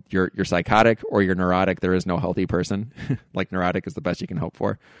world, you're psychotic or you're neurotic. There is no healthy person. Like neurotic is the best you can hope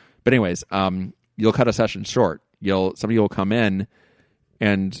for. But anyways, you'll cut a session short. Somebody will come in,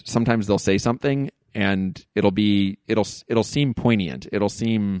 and sometimes they'll say something, and it'll seem poignant. It'll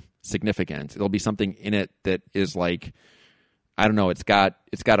seem significant. It'll be something in it that is like, I don't know. It's got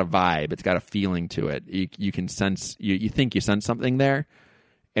a vibe. It's got a feeling to it. You can sense. You think you sense something there.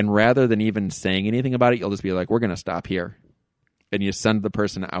 And rather than even saying anything about it, you'll just be like, we're going to stop here. And you send the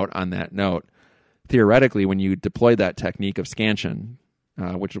person out on that note. Theoretically, when you deploy that technique of scansion,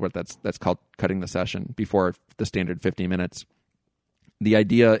 which is what that's called, cutting the session before the standard 50 minutes, the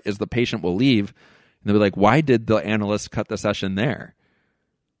idea is the patient will leave and they'll be like, why did the analyst cut the session there?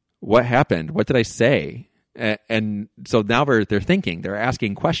 What happened? What did I say? And so now they're thinking, they're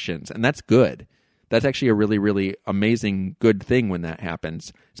asking questions, and that's good. That's actually a really, really amazing, good thing when that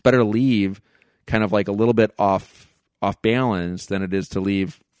happens. It's better to leave kind of like a little bit off balance than it is to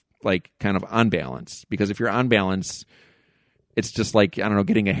leave like kind of on balance. Because if you're on balance, it's just like, I don't know,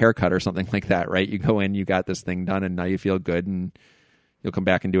 getting a haircut or something like that, right? You go in, you got this thing done, and now you feel good, and you'll come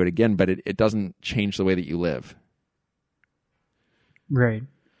back and do it again. But it doesn't change the way that you live. Right.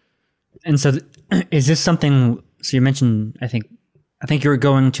 And so is this something, so you mentioned, I think you were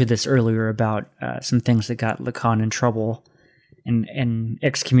going to this earlier about some things that got Lacan in trouble and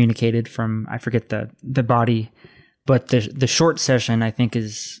excommunicated from, I forget the body, but the short session, I think,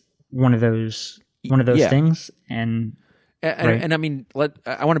 is one of those things. And right. And I mean,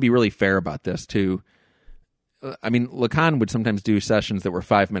 I want to be really fair about this too. I mean, Lacan would sometimes do sessions that were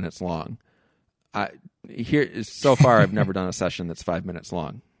 5 minutes long. So far, I've never done a session that's 5 minutes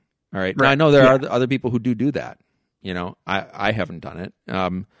long. All right. Now, I know there are other people who do that. You know, I haven't done it.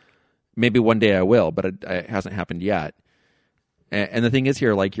 Maybe one day I will, but it hasn't happened yet. And the thing is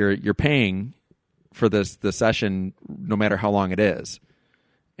here, like you're paying for the session, no matter how long it is.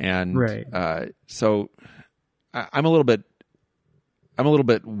 And right. So I'm a little bit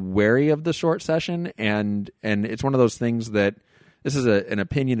wary of the short session, and it's one of those things that this is an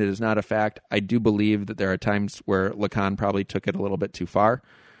opinion. It is not a fact. I do believe that there are times where Lacan probably took it a little bit too far.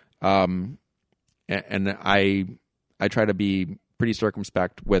 And I try to be pretty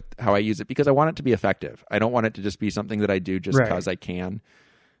circumspect with how I use it because I want it to be effective. I don't want it to just be something that I do just because I can.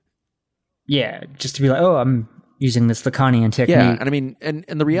 Yeah, just to be like, oh, I'm using this Lacanian technique. Yeah, and I mean, and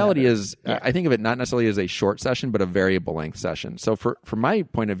the reality is, I think of it not necessarily as a short session, but a variable length session. So from my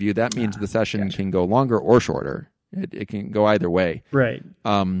point of view, that means the session can go longer or shorter. It can go either way. Right.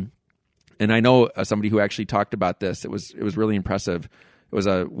 And I know somebody who actually talked about this. It was really impressive. It was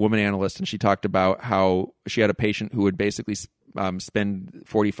a woman analyst, and she talked about how she had a patient who would basically spend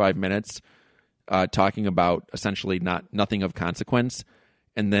 45 minutes talking about essentially nothing of consequence.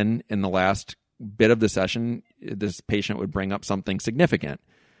 And then in the last bit of the session, this patient would bring up something significant.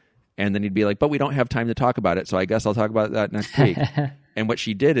 And then he'd be like, but we don't have time to talk about it, so I guess I'll talk about that next week. And what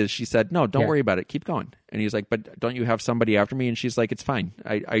she did is she said, no, don't worry about it. Keep going. And he's like, but don't you have somebody after me? And she's like, it's fine.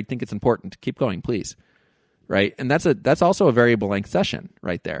 I think it's important. Keep going, please. Right. And that's also a variable length session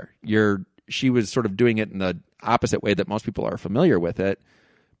right there. She was sort of doing it in the opposite way that most people are familiar with it.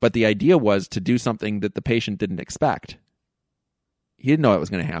 But the idea was to do something that the patient didn't expect. He didn't know it was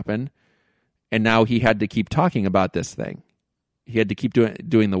going to happen. And now he had to keep talking about this thing. He had to keep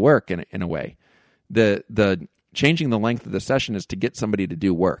doing the work in a way. The changing the length of the session is to get somebody to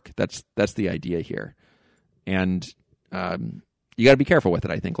do work. That's the idea here. And you got to be careful with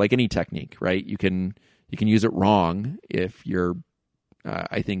it, I think, like any technique, right? You can use it wrong if you're,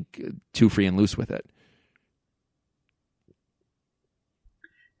 I think, too free and loose with it.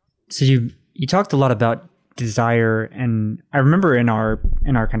 So you talked a lot about desire, and I remember in our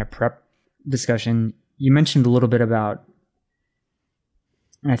kind of prep discussion, you mentioned a little bit about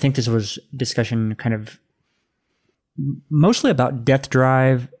and I think this was discussion kind of mostly about death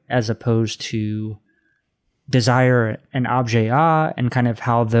drive as opposed to desire and objet and kind of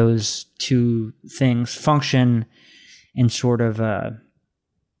how those two things function in sort of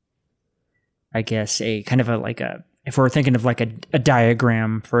I guess a kind of if we're thinking of like a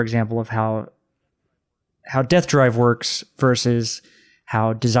diagram, for example, of how death drive works versus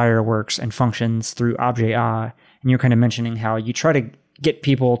how desire works and functions through objet and you're kind of mentioning how you try to get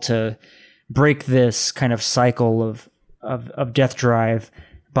people to break this kind of cycle of death drive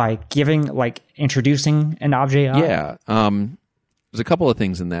by introducing an objet. Yeah. There's a couple of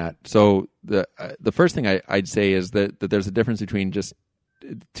things in that. So the first thing I'd say is that there's a difference between just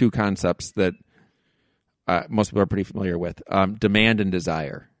two concepts that most people are pretty familiar with. Demand and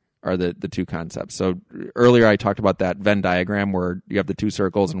desire are the two concepts. So earlier I talked about that Venn diagram where you have the two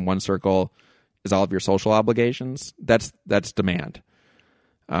circles and one circle is all of your social obligations. That's demand.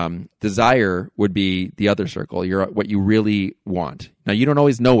 Desire would be the other circle, what you really want. Now, you don't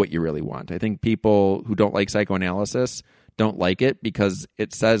always know what you really want. I think people who don't like psychoanalysis don't like it because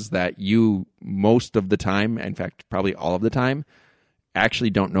it says that you, most of the time, in fact, probably all of the time, actually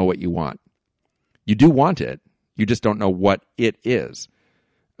don't know what you want. You do want it. You just don't know what it is.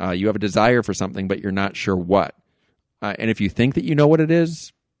 You have a desire for something, but you're not sure what. And if you think that you know what it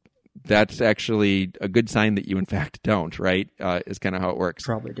is, that's actually a good sign that you, in fact, don't, right? Is kind of how it works.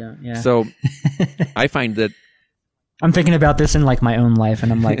 Probably don't, yeah. So I find that... I'm thinking about this in like my own life,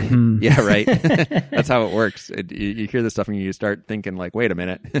 and I'm like, Yeah, right. That's how it works. You hear this stuff and you start thinking like, wait a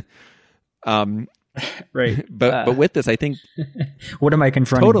minute. Right. But with this, I think... What am I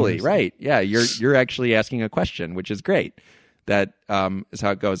confronting? Totally, right. Yeah, you're actually asking a question, which is great. That is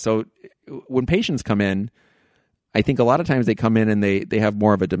how it goes. So when patients come in, I think a lot of times they come in and they have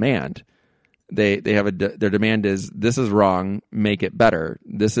more of a demand. They have their demand is, this is wrong, make it better.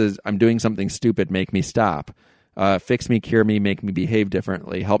 This is, I'm doing something stupid, make me stop. Fix me, cure me, make me behave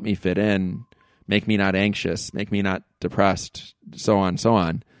differently, help me fit in, make me not anxious, make me not depressed, so on, so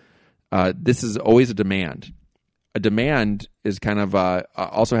on. This is always a demand. A demand is kind of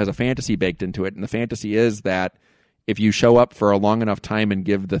also has a fantasy baked into it, and the fantasy is that if you show up for a long enough time and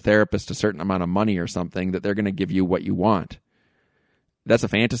give the therapist a certain amount of money or something, that they're going to give you what you want. That's a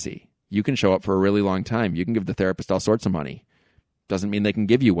fantasy. You can show up for a really long time. You can give the therapist all sorts of money. Doesn't mean they can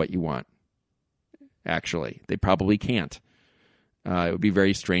give you what you want. Actually, they probably can't. It would be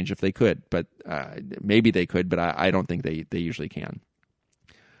very strange if they could, but maybe they could, but I don't think they usually can.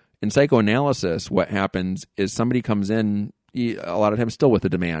 In psychoanalysis, what happens is somebody comes in, a lot of times still with a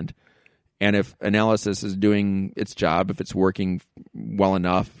demand, and if analysis is doing its job, if it's working well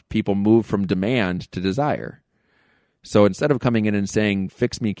enough, people move from demand to desire. So instead of coming in and saying,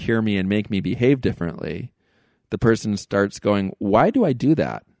 fix me, cure me, and make me behave differently, the person starts going, why do I do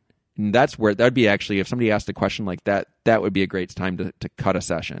that? And that's where, that would be actually, if somebody asked a question like that, that would be a great time to cut a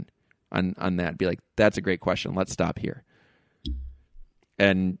session on that. Be like, that's a great question. Let's stop here.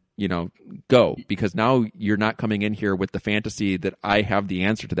 And, go. Because now you're not coming in here with the fantasy that I have the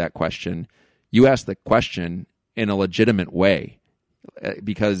answer to that question. You ask the question in a legitimate way.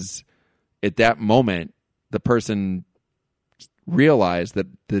 Because at that moment, the person realized that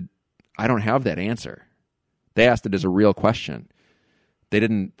I don't have that answer. They asked it as a real question. They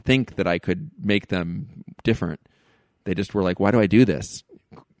didn't think that I could make them different. They just were like, why do I do this?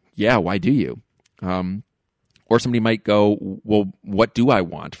 Yeah, why do you? Or somebody might go, well, what do I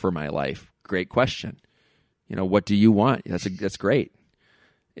want for my life? Great question. What do you want? That's great.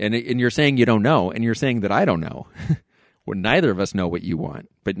 And you're saying you don't know, and you're saying that I don't know. Well, neither of us know what you want.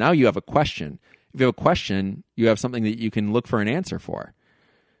 But now you have a question. If you have a question, you have something that you can look for an answer for.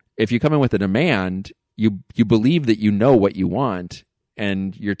 If you come in with a demand, you believe that you know what you want,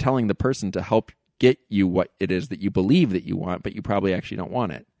 and you're telling the person to help get you what it is that you believe that you want, but you probably actually don't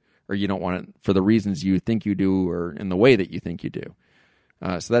want it. Or you don't want it for the reasons you think you do or in the way that you think you do.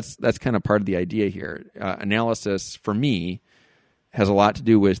 So that's kind of part of the idea here. Analysis, for me, has a lot to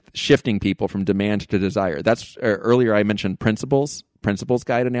do with shifting people from demand to desire. That's earlier I mentioned principles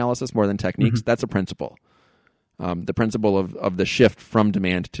guide analysis more than techniques. Mm-hmm. That's a principle. The principle of the shift from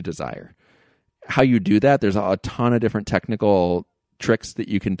demand to desire. How you do that, there's a ton of different technical tricks that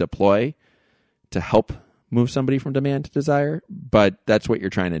you can deploy to help move somebody from demand to desire, but that's what you're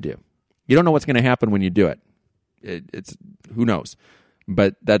trying to do. You don't know what's going to happen when you do it. It's who knows,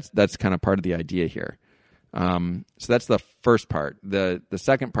 but that's kind of part of the idea here. So that's the first part. The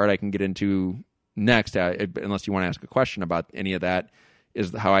second part I can get into next, unless you want to ask a question about any of that,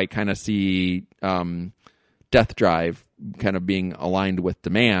 is how I kind of see death drive kind of being aligned with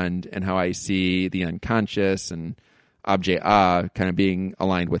demand, and how I see the unconscious and object A kind of being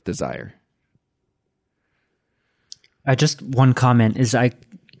aligned with desire. Just one comment is I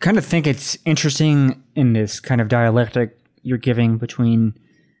kind of think it's interesting in this kind of dialectic you're giving between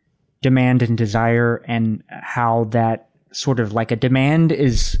demand and desire, and how that sort of like a demand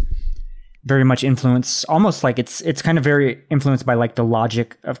is very much influenced, almost like it's kind of very influenced by like the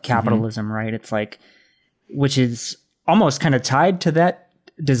logic of capitalism, right? It's like, which is almost kind of tied to that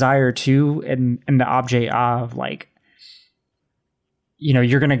desire too, and the object of like, you know,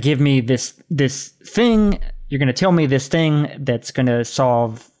 you're going to give me this thing, you're going to tell me this thing that's going to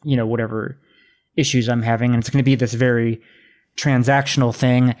solve, you know, whatever issues I'm having, and it's going to be this very transactional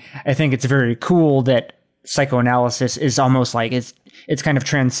thing. I think it's very cool that psychoanalysis is almost like it's kind of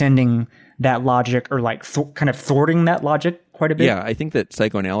transcending that logic, or like kind of thwarting that logic quite a bit. Yeah, I think that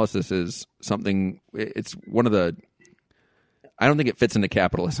psychoanalysis is something, it's one of the, I don't think it fits into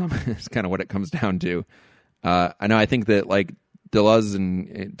capitalism. It's kind of what it comes down to. I think that like Deleuze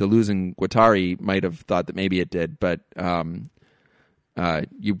and Guattari might have thought that maybe it did, but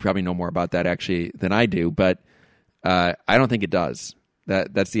you probably know more about that actually than I do. But I don't think it does.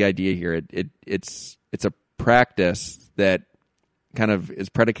 That's the idea here. It's a practice that kind of is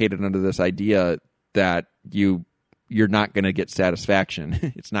predicated under this idea that you're not going to get satisfaction.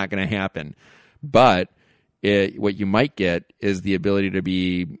 It's not going to happen. But what you might get is the ability to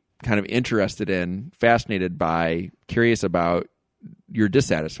be kind of interested in, fascinated by, curious about your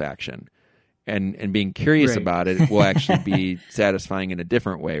dissatisfaction. And being curious about it will actually be satisfying in a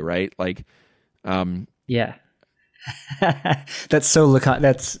different way, right? Like, yeah. That's so Lacan.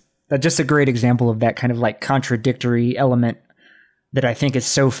 That's just a great example of that kind of like contradictory element that I think is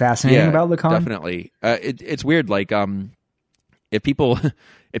so fascinating about Lacan. Definitely. It's weird. Like, if people,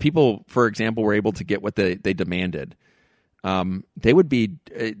 for example, were able to get what they demanded, they would be,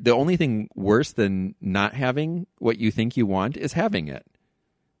 the only thing worse than not having what you think you want is having it.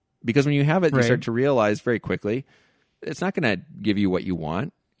 Because when you have it, you start to realize very quickly, it's not going to give you what you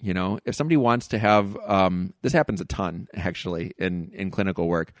want. You know, if somebody wants to have, this happens a ton actually in clinical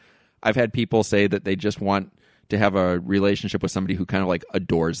work. I've had people say that they just want to have a relationship with somebody who kind of like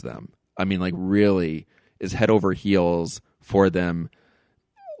adores them. I mean, like really is head over heels for them,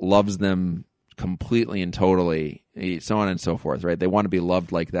 loves them completely and totally, so on and so forth, right? They want to be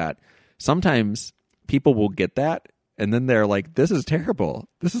loved like that. Sometimes people will get that, and then they're like, this is terrible.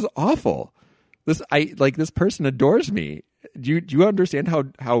 This is awful. This person adores me. Do you understand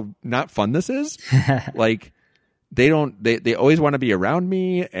how not fun this is? Like, they always want to be around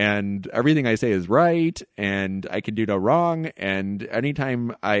me, and everything I say is right, and I can do no wrong. And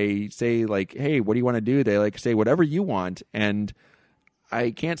anytime I say like, hey, what do you want to do? They like say whatever you want, and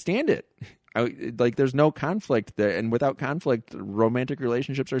I can't stand it. Like, there's no conflict there, and without conflict, romantic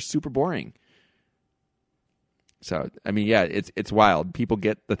relationships are super boring. So, I mean, yeah, it's wild. People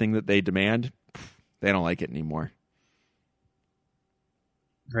get the thing that they demand, they don't like it anymore.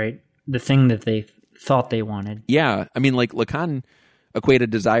 Right. The thing that they thought they wanted. Yeah. I mean, like Lacan equated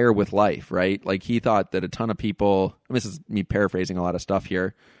desire with life, right? Like, he thought that a ton of people, and this is me paraphrasing a lot of stuff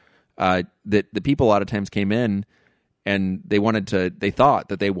here, that the people a lot of times came in and they thought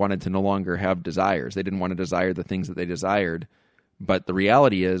that they wanted to no longer have desires. They didn't want to desire the things that they desired. But the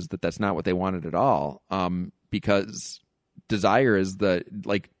reality is that that's not what they wanted at all. Because desire is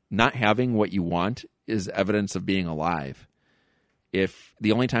not having what you want is evidence of being alive. If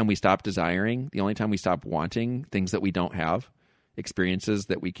the only time we stop desiring, the only time we stop wanting things that we don't have, experiences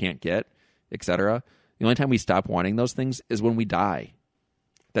that we can't get, etc., the only time we stop wanting those things is when we die.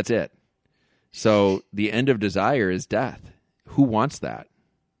 That's it. So the end of desire is death. Who wants that?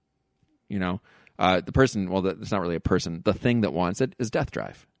 You know, the person, well, it's not really a person. The thing that wants it is death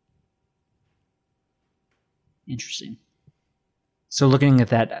drive. Interesting. So looking at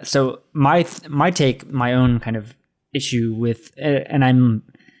that, so my own kind of issue with, and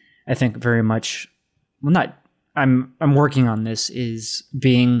I think very much, well, not, I'm working on this, is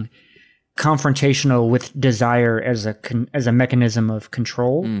being confrontational with desire as a mechanism of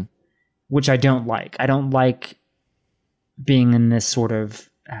control, which I don't like. I don't like being in this sort of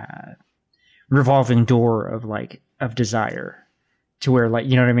revolving door of desire, to where, like,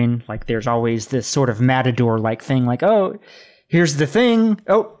 you know what I mean? Like, there's always this sort of matador-like thing, like, oh, here's the thing.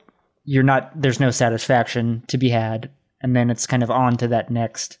 Oh, there's no satisfaction to be had. And then it's kind of on to that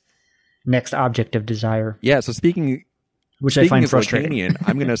next object of desire. Yeah. So speaking I find frustrating. Lacanian,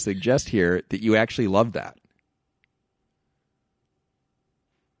 I'm going to suggest here that you actually love that.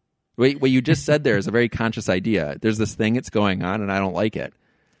 What you just said there is a very conscious idea. There's this thing that's going on and I don't like it.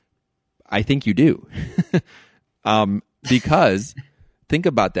 I think you do. Because think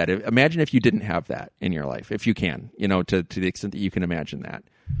about that. Imagine if you didn't have that in your life, if you can, to the extent that you can imagine that.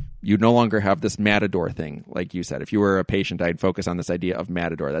 You no longer have this matador thing, like you said. If you were a patient, I'd focus on this idea of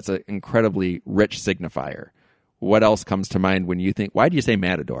matador. That's an incredibly rich signifier. What else comes to mind when you think, why do you say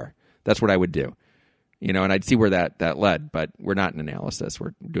matador? That's what I would do. And I'd see where that led, but we're not an analysis.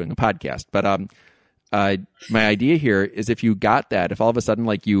 We're doing a podcast. But my idea here is if you got that, if all of a sudden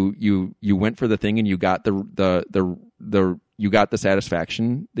like you went for the thing and you got you got the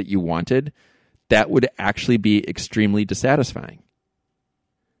satisfaction that you wanted, that would actually be extremely dissatisfying.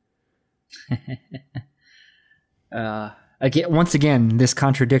 Once again, this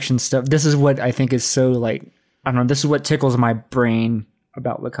contradiction stuff. This is what I think is so like, I don't know. This is what tickles my brain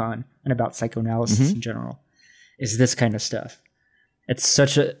about Lacan and about psychoanalysis in general. Is this kind of stuff? It's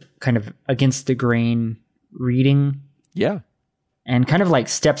such a kind of against the grain reading. Yeah, and kind of like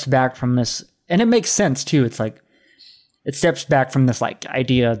steps back from this, and it makes sense too. It's like it steps back from this like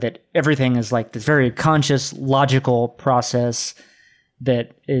idea that everything is like this very conscious, logical process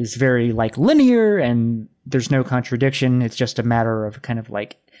that is very like linear and there's no contradiction. It's just a matter of kind of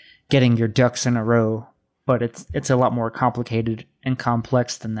like getting your ducks in a row. But it's a lot more complicated and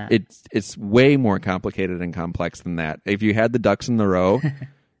complex than that. It's way more complicated and complex than that. If you had the ducks in the row,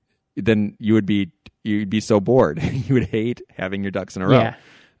 then you'd be so bored. You would hate having your ducks in a row.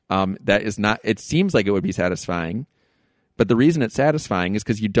 Yeah. That is not. It seems like it would be satisfying, but the reason it's satisfying is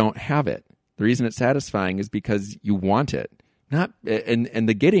because you don't have it. The reason it's satisfying is because you want it. Not and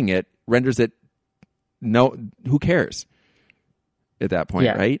the getting it renders it no. Who cares at that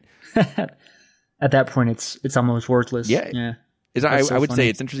point, right? At that point, it's almost worthless. Yeah. I would say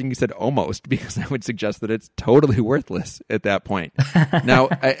it's interesting you said almost, because I would suggest that it's totally worthless at that point. Now,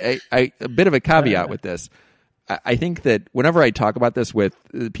 a bit of a caveat with this. I think that whenever I talk about this with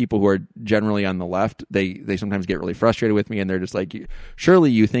people who are generally on the left, they sometimes get really frustrated with me, and they're just like,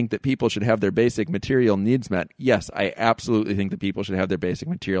 surely you think that people should have their basic material needs met. Yes, I absolutely think that people should have their basic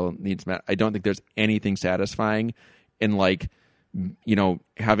material needs met. I don't think there's anything satisfying in like,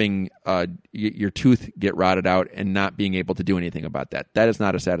 having your tooth get rotted out and not being able to do anything about that. That is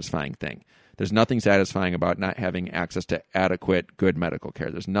not a satisfying thing. There's nothing satisfying about not having access to adequate, good medical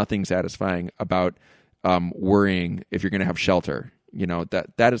care. There's nothing satisfying about worrying if you're going to have shelter.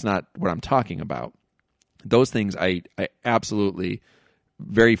 That is not what I'm talking about. Those things I absolutely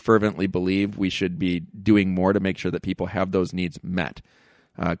very fervently believe we should be doing more to make sure that people have those needs met,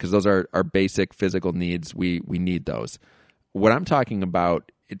 because those are our basic physical needs. We need those. What I'm talking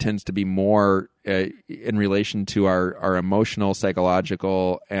about, it tends to be more in relation to our emotional,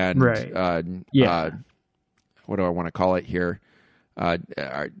 psychological, and what do I want to call it here?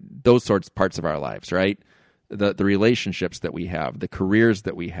 Those sorts of parts of our lives, right? The relationships that we have, the careers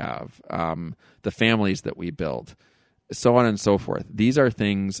that we have, the families that we build, so on and so forth. These are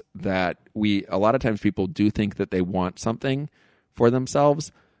things that a lot of times people do think that they want something for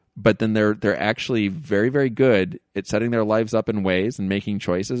themselves, but then they're actually very, very good at setting their lives up in ways and making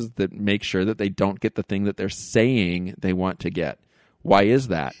choices that make sure that they don't get the thing that they're saying they want to get. Why is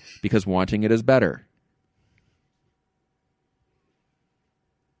that? Because wanting it is better.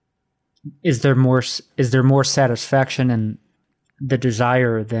 Is there more satisfaction in the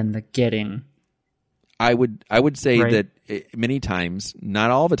desire than the getting? I would say that many times,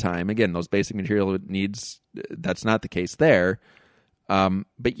 not all the time. Again, those basic material needs, that's not the case there.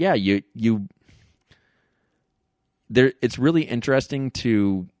 But yeah, it's really interesting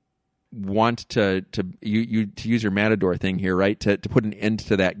to want to use your matador thing here, right? To put an end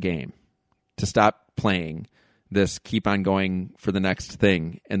to that game, to stop playing this, keep on going for the next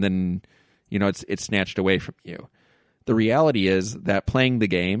thing, and then it's snatched away from you. The reality is that playing the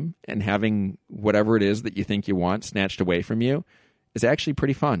game and having whatever it is that you think you want snatched away from you is actually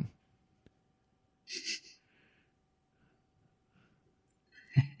pretty fun.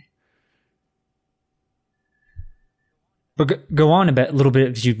 But go on a little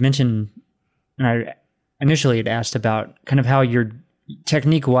bit, as you mentioned, and I initially had asked about kind of how your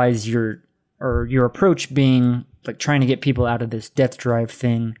technique-wise, your approach being like trying to get people out of this death drive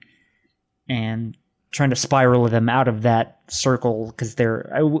thing and trying to spiral them out of that circle, because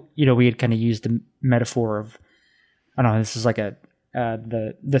we had kind of used the metaphor of, I don't know, this is like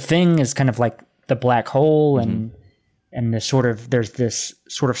the thing is kind of like the black hole, and there's this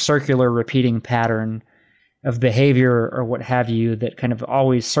sort of circular repeating pattern of behavior or what have you that kind of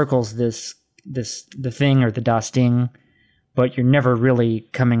always circles the thing or the Das Ding, but you're never really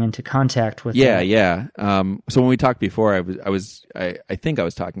coming into contact with it. Yeah. So when we talked before, I think I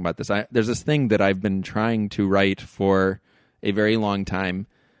was talking about this. There's this thing that I've been trying to write for a very long time,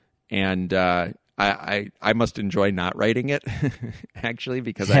 and I must enjoy not writing it actually,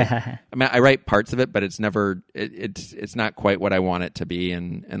 because I write parts of it, but it's never it's not quite what I want it to be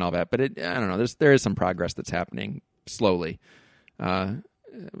and all that. But I don't know. There is some progress that's happening slowly.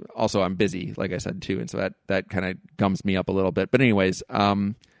 Also, I'm busy, like I said too, and so that kind of gums me up a little bit. But anyways,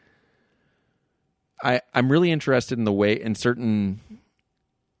 I'm really interested in certain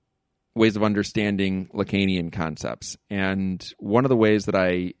ways of understanding Lacanian concepts. And one of the ways that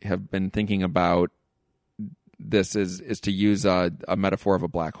I have been thinking about this is to use a metaphor of a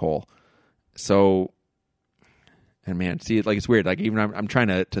black hole. So, and man, see, like, it's weird. Like, even I'm trying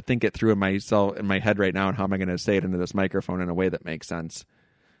to think it through in my head right now, and how am I going to say it into this microphone in a way that makes sense?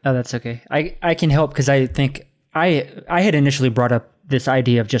 Oh, that's okay. I can help, because I think I had initially brought up this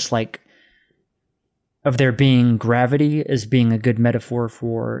idea of just like, of there being gravity as being a good metaphor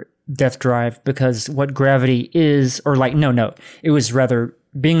for Death Drive, because what gravity is, or like, no, it was rather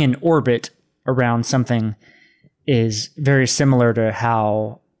being in orbit around something is very similar to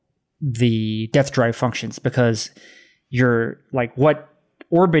how the Death Drive functions, because you're like, what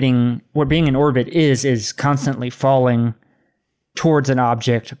being in orbit is constantly falling towards an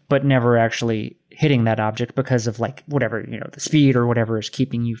object, but never actually hitting that object because of like whatever, the speed or whatever is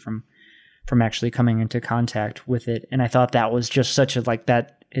keeping you from actually coming into contact with it. And I thought that was just such a, like,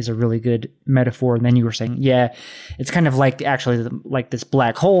 that is a really good metaphor. And then you were saying, yeah, it's kind of like actually like this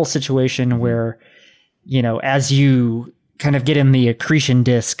black hole situation where, as you kind of get in the accretion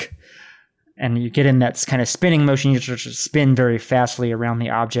disk and you get in that kind of spinning motion, you just spin very fastly around the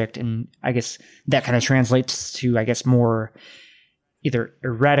object. And I guess that kind of translates to, more either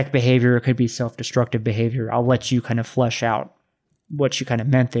erratic behavior, it could be self-destructive behavior. I'll let you kind of flesh out what you kind of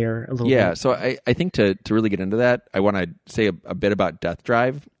meant there a little bit. Yeah, so I think to really get into that, I want to say a bit about Death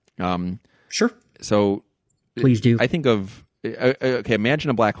Drive. Sure. So please do. I think of, okay, imagine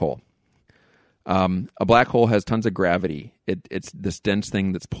a black hole. A black hole has tons of gravity. It's this dense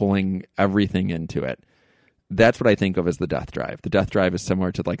thing that's pulling everything into it. That's what I think of as the Death Drive. The Death Drive is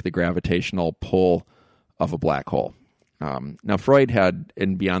similar to like the gravitational pull of a black hole. Now, Freud had,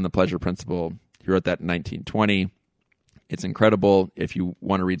 in Beyond the Pleasure Principle, he wrote that in 1920. It's incredible. If you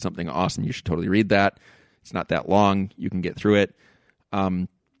want to read something awesome, you should totally read that. It's not that long. You can get through it.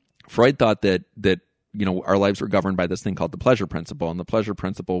 Freud thought that our lives were governed by this thing called the pleasure principle, and the pleasure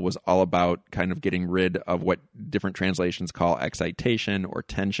principle was all about kind of getting rid of what different translations call excitation or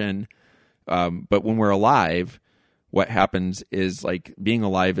tension. But when we're alive, what happens is, like, being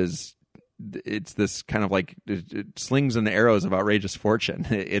alive it's this kind of like slings and arrows of outrageous fortune.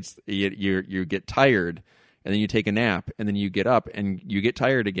 It's you get tired, and then you take a nap, and then you get up and you get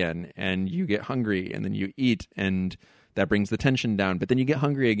tired again, and you get hungry, and then you eat, and that brings the tension down, but then you get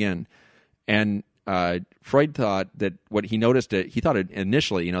hungry again. And Freud thought that what he noticed, he thought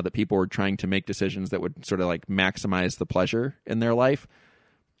initially, that people were trying to make decisions that would sort of like maximize the pleasure in their life.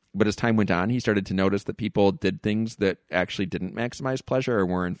 But as time went on, he started to notice that people did things that actually didn't maximize pleasure and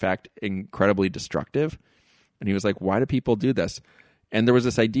were in fact incredibly destructive. And he was like, why do people do this? And there was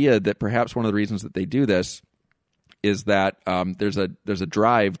this idea that perhaps one of the reasons that they do this is that there's a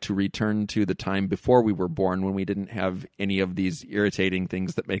drive to return to the time before we were born, when we didn't have any of these irritating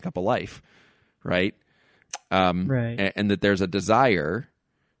things that make up a life, right? Right. And that there's a desire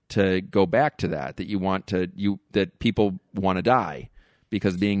to go back to that that people want to die,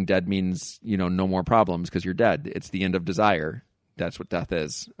 because being dead means no more problems because you're dead. It's the end of desire. That's what death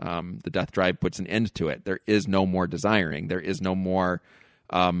is. The Death Drive puts an end to it. There is no more desiring. There is no more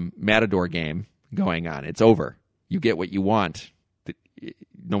Matador game going on. It's over. You get what you want.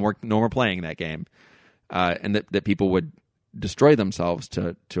 No more playing that game. And that people would destroy themselves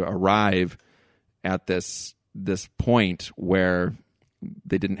to arrive at this point where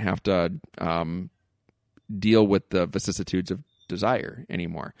they didn't have to deal with the vicissitudes of desire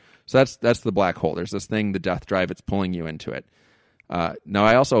anymore. So that's the black hole. There's this thing, the Death Drive, it's pulling you into it. Now,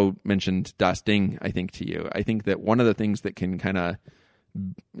 I also mentioned Das Ding, I think, to you. I think that one of the things that can kind of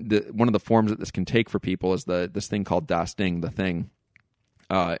one of the forms that this can take for people is this thing called Das Ding, the thing.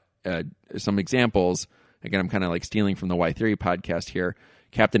 Some examples, again, I'm kind of like stealing from the Y Theory podcast here.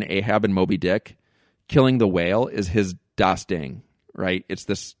 Captain Ahab in Moby Dick, killing the whale is his Das Ding, right?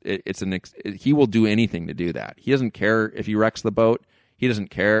 He will do anything to do that. He doesn't care if he wrecks the boat. He doesn't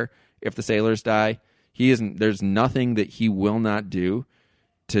care if the sailors die. There's nothing that he will not do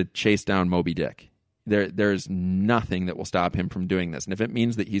to chase down Moby Dick. There's nothing that will stop him from doing this. And if it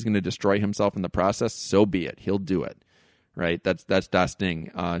means that he's going to destroy himself in the process, so be it. He'll do it, right? That's Das Ding.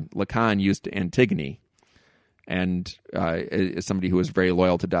 Lacan used Antigone, and is somebody who was very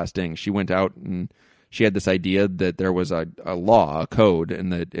loyal to Das Ding. She went out and she had this idea that there was a law, a code,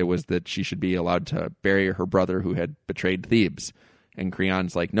 and that it was that she should be allowed to bury her brother who had betrayed Thebes. And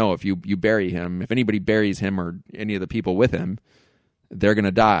Creon's like, no, if you bury him, if anybody buries him or any of the people with him, they're going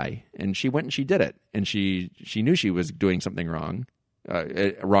to die. And she went and she did it. And she knew she was doing something wrong.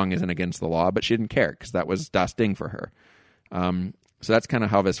 Wrong isn't against the law, but she didn't care because that was das Ding for her. So that's kind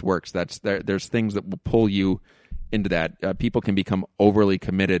of how this works. There's things that will pull you into that. People can become overly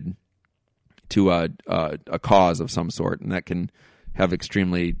committed to a cause of some sort, and that can have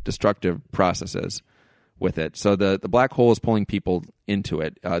extremely destructive processes with it. So the black hole is pulling people into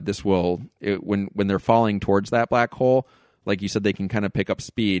it. When they're falling towards that black hole, like you said, they can kind of pick up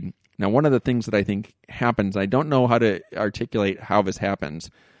speed. Now, one of the things that I think happens, I don't know how to articulate how this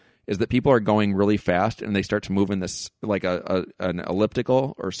happens, is that people are going really fast and they start to move in this like an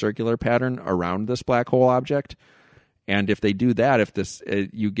elliptical or circular pattern around this black hole object. And if they do that,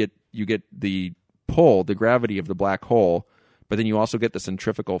 you get the pull, the gravity of the black hole, but then you also get the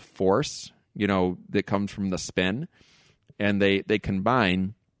centrifugal force, that comes from the spin, and they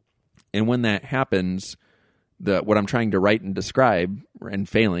combine. And when that happens, what I'm trying to write and describe, and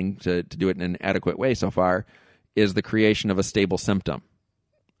failing to do it in an adequate way so far, is the creation of a stable symptom,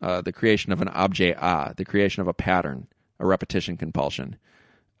 the creation of an objet the creation of a pattern, a repetition compulsion,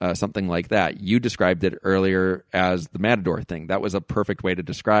 something like that. You described it earlier as the Matador thing. That was a perfect way to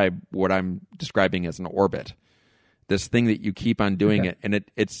describe what I'm describing as an orbit. This thing that you keep on doing it, and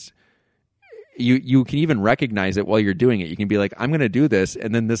it's you can even recognize it while you're doing it. You can be like, I'm going to do this,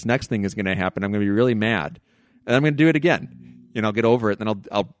 and then this next thing is going to happen. I'm going to be really mad, and I'm going to do it again. I'll get over it, then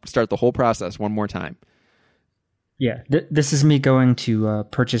I'll start the whole process one more time. Yeah, this is me going to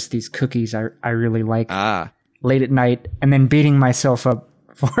purchase these cookies I really like late at night, and then beating myself up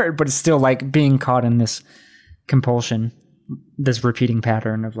for it, but it's still like being caught in this compulsion, this repeating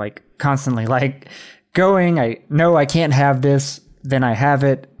pattern of like constantly like going, I know I can't have this, then I have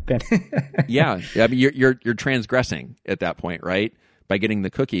it. Yeah, I mean, you're transgressing at that point, right? By getting the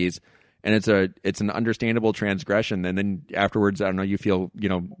cookies, and it's an understandable transgression, and then afterwards, I don't know, you feel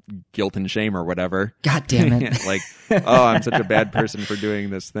guilt and shame or whatever. God damn it! Like, oh, I'm such a bad person for doing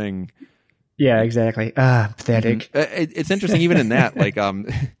this thing. Yeah, exactly. Pathetic. It's interesting, even in that. Like,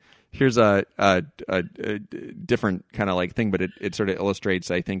 here's a different kind of like thing, but it sort of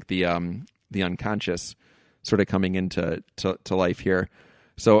illustrates, I think, the unconscious sort of coming into life here.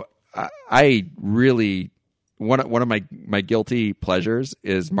 So I really one of my guilty pleasures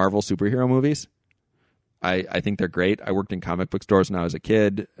is Marvel superhero movies. I think they're great. I worked in comic book stores when I was a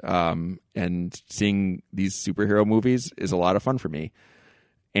kid, and seeing these superhero movies is a lot of fun for me.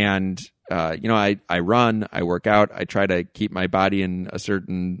 And I run, I work out, I try to keep my body in a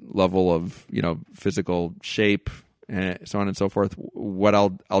certain level of physical shape, and so on and so forth. What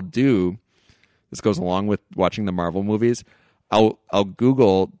I'll do, this goes along with watching the Marvel movies. I'll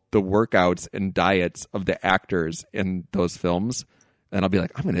Google the workouts and diets of the actors in those films, and I'll be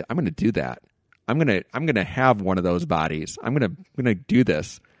like, I'm gonna do that. I'm gonna have one of those bodies. I'm gonna do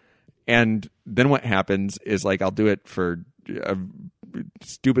this. And then what happens is like I'll do it for a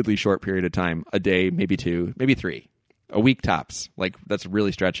stupidly short period of time, a day, maybe 2, maybe 3, a week tops. Like that's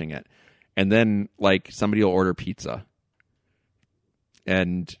really stretching it. And then like somebody will order pizza,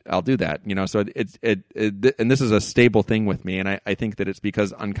 and I'll do that, so and this is a stable thing with me. And I think that it's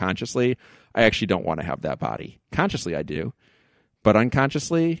because unconsciously, I actually don't want to have that body. Consciously I do, but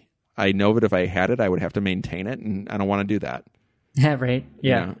unconsciously I know that if I had it, I would have to maintain it. And I don't want to do that. Yeah. Right.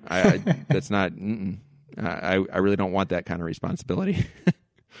 Yeah. That's not, I really don't want that kind of responsibility.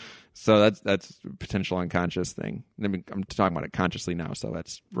 So that's a potential unconscious thing. I mean, I'm talking about it consciously now, so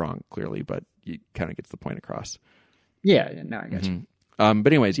that's wrong clearly, but you kind of gets the point across. Yeah. No, I got you. But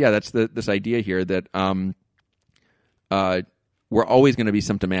anyways, yeah, that's this idea here that we're always going to be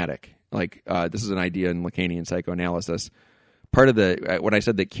symptomatic. Like this is an idea in Lacanian psychoanalysis. Part of when I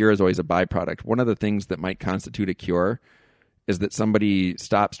said that cure is always a byproduct, one of the things that might constitute a cure is that somebody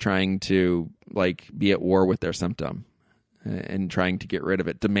stops trying to like be at war with their symptom and trying to get rid of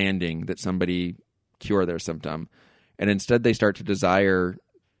it, demanding that somebody cure their symptom, and instead they start to desire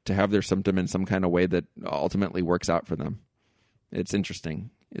to have their symptom in some kind of way that ultimately works out for them. It's interesting.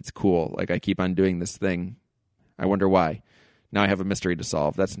 It's cool. Like I keep on doing this thing. I wonder why. Now I have a mystery to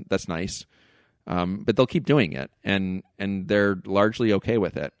solve. That's nice. But they'll keep doing it, and they're largely okay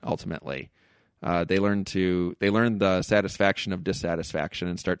with it. Ultimately, they learn the satisfaction of dissatisfaction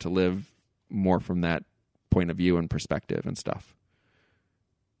and start to live more from that point of view and perspective and stuff.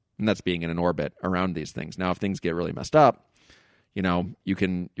 And that's being in an orbit around these things. Now, if things get really messed up, if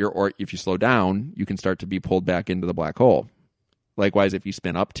you slow down, you can start to be pulled back into the black hole. Likewise, if you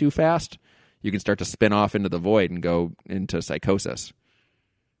spin up too fast, you can start to spin off into the void and go into psychosis.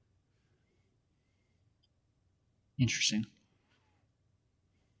 Interesting.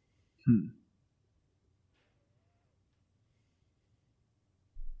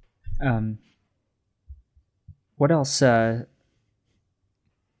 What else? What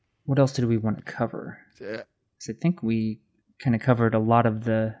else did we want to cover? 'Cause I think we kind of covered a lot of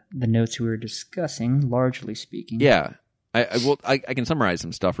the notes we were discussing, largely speaking. Yeah. I can summarize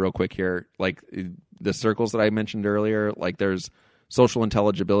some stuff real quick here. Like the circles that I mentioned earlier, like there's social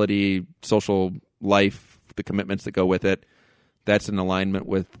intelligibility, social life, the commitments that go with it. That's in alignment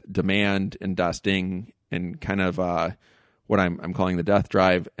with demand and Das Ding and kind of what I'm calling the death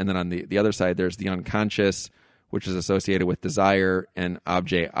drive. And then on the other side, there's the unconscious, which is associated with desire and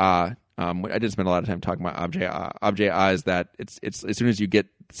Objet A. I didn't spend a lot of time talking about Objet A. Objet A is that it's as soon as you get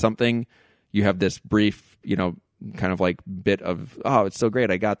something, you have this brief, kind of like bit of, oh, it's so great,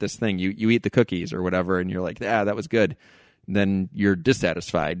 I got this thing. You eat the cookies or whatever, and you're like, that was good. And then you're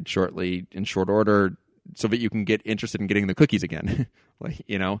dissatisfied in short order, so that you can get interested in getting the cookies again. Right.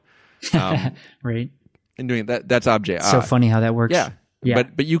 And doing that's Objet A. So funny how that works. Yeah.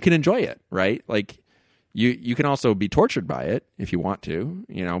 But you can enjoy it, right? Like you can also be tortured by it if you want to,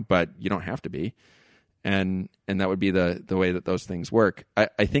 but you don't have to be. And that would be the way that those things work.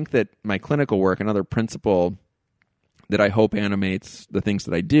 I think that my clinical work, another principle that I hope animates the things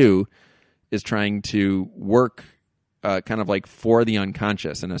that I do, is trying to work kind of like for the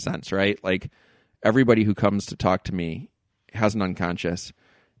unconscious in a sense, right? Like everybody who comes to talk to me has an unconscious,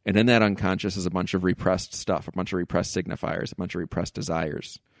 and in that unconscious is a bunch of repressed stuff, a bunch of repressed signifiers, a bunch of repressed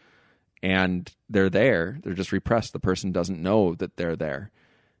desires. And they're there. They're just repressed. The person doesn't know that they're there.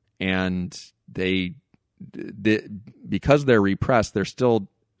 And they because they're repressed, they're still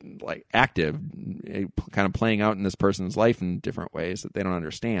like active, kind of playing out in this person's life in different ways that they don't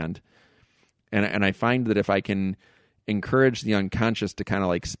understand. And I find that if I can encourage the unconscious to kind of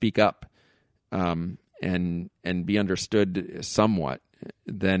like speak up and be understood somewhat,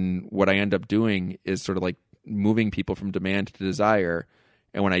 then what I end up doing is sort of like moving people from demand to desire.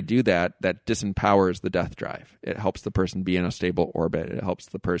 And when I do that, that disempowers the death drive. It helps the person be in a stable orbit. It helps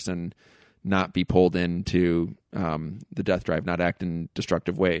the person not be pulled into the death drive, not act in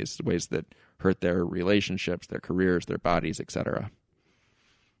destructive ways that hurt their relationships, their careers, their bodies, etc.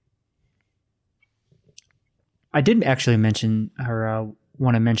 I did actually mention, or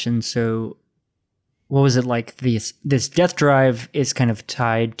want to mention, so what was it like? This death drive is kind of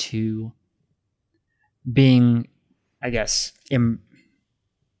tied to being, I guess,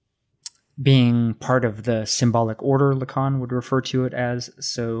 being part of the symbolic order, Lacan would refer to it as.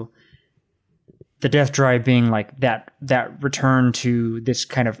 So the death drive being like that return to this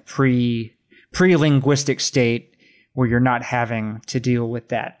kind of pre-linguistic state where you're not having to deal with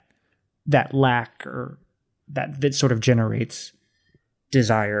that lack or that sort of generates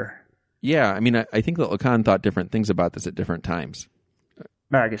desire. Yeah, I mean, I think that Lacan thought different things about this at different times.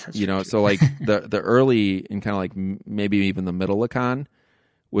 I guess that's true. So like the early and kind of like maybe even the middle Lacan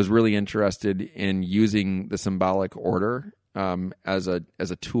was really interested in using the symbolic order as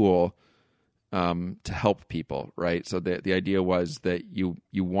a tool to help people, right? So the idea was that you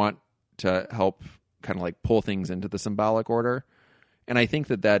want to help kind of like pull things into the symbolic order. And I think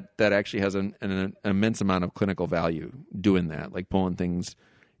that actually has an immense amount of clinical value doing that, like pulling things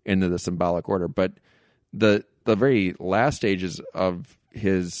into the symbolic order. But the very last stages of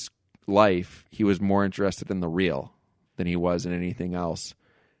his life, he was more interested in the real than he was in anything else.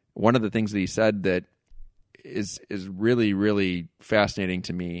 One of the things that he said that is really, really fascinating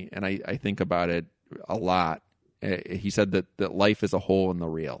to me, and I think about it a lot. He said that life is a hole in the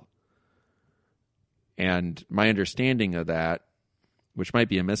real. And my understanding of that, which might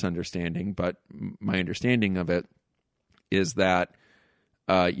be a misunderstanding, but my understanding of it is that,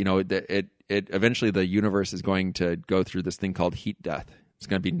 it eventually the universe is going to go through this thing called heat death. It's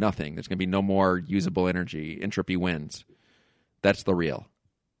going to be nothing. There's going to be no more usable energy. Entropy wins. That's the real.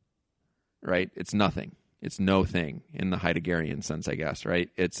 Right? It's nothing. It's no thing in the Heideggerian sense, I guess, right?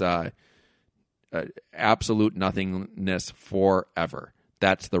 It's absolute nothingness forever.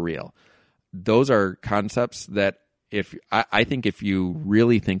 That's the real. Those are concepts that I think if you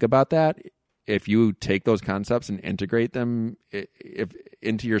really think about that, if you take those concepts and integrate them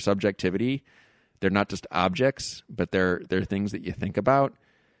into your subjectivity, they're not just objects, but they're things that you think about.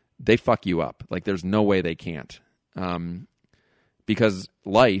 They fuck you up. Like there's no way they can't, because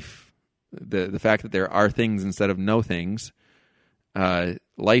life, the fact that there are things instead of no things,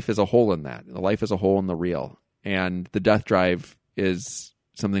 life is a hole in that. Life is a hole in the real, and the death drive is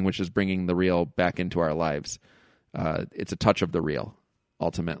something which is bringing the real back into our lives. It's a touch of the real,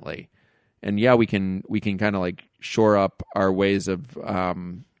 ultimately. And yeah, we can kind of like shore up our ways of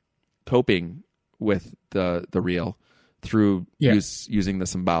coping with the real through using the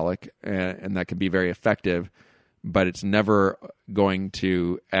symbolic, and that can be very effective, but it's never going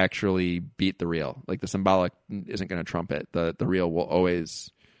to actually beat the real. Like the symbolic isn't going to trump it. The real will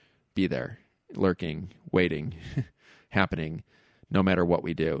always be there, lurking, waiting, happening, no matter what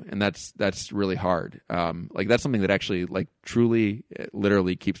we do. And that's really hard. Like that's something that actually like truly,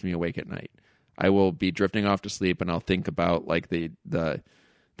 literally keeps me awake at night. I will be drifting off to sleep and I'll think about like the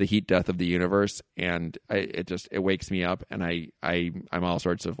heat death of the universe, and it wakes me up, and I'm all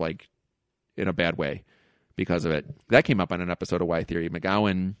sorts of like in a bad way because of it. That came up on an episode of Why Theory.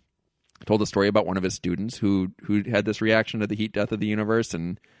 McGowan told a story about one of his students who had this reaction to the heat death of the universe,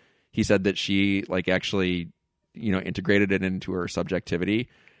 and he said that she like actually, integrated it into her subjectivity.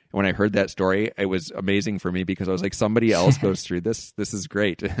 And when I heard that story, it was amazing for me because I was like, somebody else goes through this. This is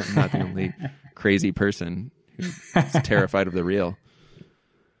great. I'm not the only crazy person who's terrified of the real.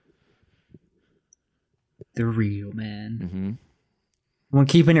 The real, man. Mm-hmm. When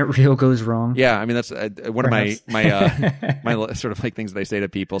keeping it real goes wrong. Yeah, I mean that's one of my sort of like things that I say to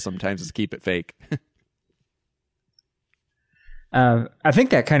people sometimes is keep it fake. I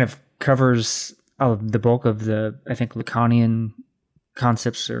think that kind of covers the bulk of the Lacanian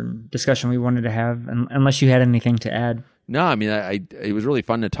concepts or discussion we wanted to have. Unless you had anything to add. No, I mean it was really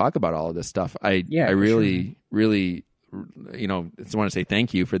fun to talk about all of this stuff. I really just want to say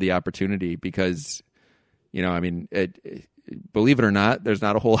thank you for the opportunity because. I mean, believe it or not, there's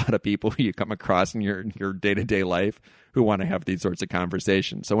not a whole lot of people you come across in your day-to-day life who want to have these sorts of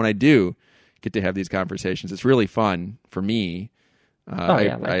conversations. So when I do get to have these conversations, it's really fun for me, and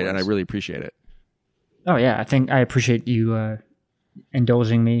I really appreciate it. Oh, yeah. I think I appreciate you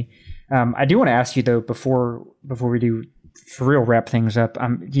indulging me. I do want to ask you, though, before we do for real wrap things up,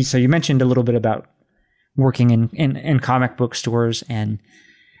 so you mentioned a little bit about working in comic book stores, and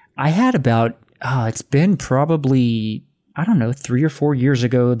I had about... it's been probably, 3 or 4 years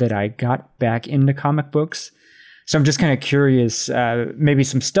ago that I got back into comic books. So I'm just kind of curious, maybe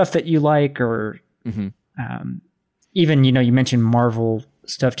some stuff that you like, or even, you mentioned Marvel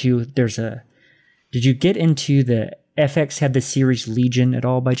stuff too. Did you get into FX had the series Legion at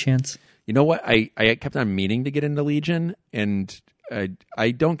all by chance? You know what? I kept on meaning to get into Legion, and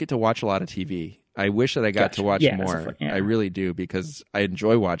I don't get to watch a lot of TV. I wish that I got to watch more. I really do, because I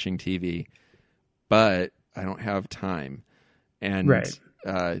enjoy watching TV. But I don't have time, and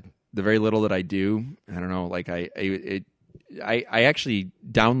the very little that I do, I don't know. Like I actually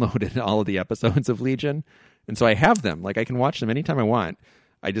downloaded all of the episodes of Legion, and so I have them. Like I can watch them anytime I want.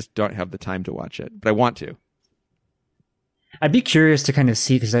 I just don't have the time to watch it, but I want to. I'd be curious to kind of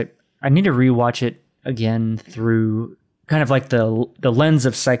see, because I need to rewatch it again through kind of like the lens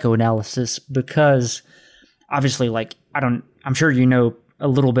of psychoanalysis, because obviously, like I'm sure a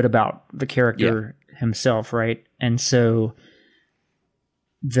little bit about the character himself, right? And so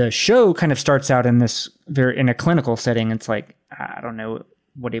the show kind of starts out in in a clinical setting. It's like, I don't know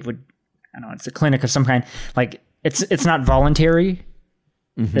what it would, it's a clinic of some kind. Like it's not voluntary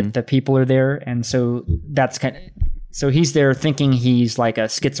that the people are there. And so so he's there thinking he's like a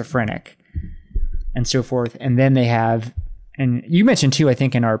schizophrenic and so forth. And then they have, and you mentioned too, I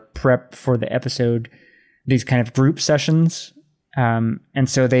think in our prep for the episode, these kind of group sessions. And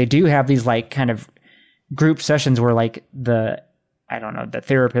so they do have these like kind of group sessions where like the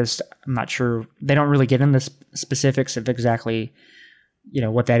therapist, I'm not sure, they don't really get into specifics of exactly,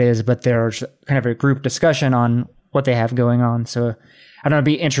 what that is, but there's kind of a group discussion on what they have going on. So I'd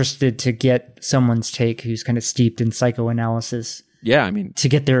be interested to get someone's take who's kind of steeped in psychoanalysis. Yeah. I mean, to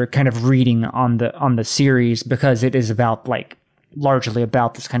get their kind of reading on the series, because it is about largely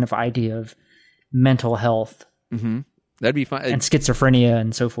about this kind of idea of mental health. Mm-hmm. That'd be fun. And schizophrenia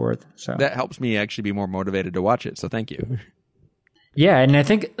and so forth. So that helps me actually be more motivated to watch it. So thank you. Yeah. And I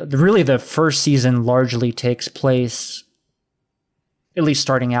think really the first season largely takes place, at least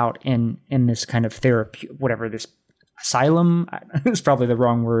starting out in this kind of therapy, whatever, this asylum is probably the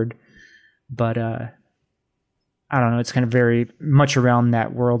wrong word, but I don't know. It's kind of very much around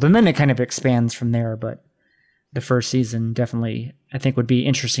that world. And then it kind of expands from there. But the first season definitely, I think, would be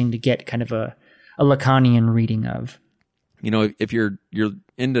interesting to get kind of a Lacanian reading of. If you're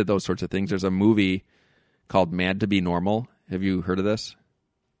into those sorts of things, there's a movie called Mad to Be Normal. Have you heard of this?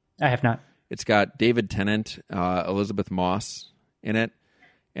 I have not. It's got David Tennant, Elizabeth Moss in it,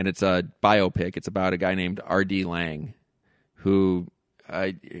 and it's a biopic. It's about a guy named R.D. Laing, who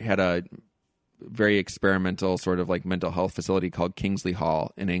had a very experimental sort of like mental health facility called Kingsley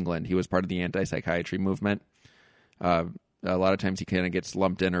Hall in England. He was part of the anti-psychiatry movement. A lot of times he kind of gets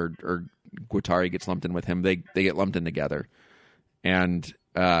lumped in or Guattari gets lumped in with him. They get lumped in together. And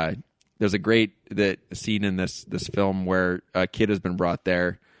there's a great scene in this film where a kid has been brought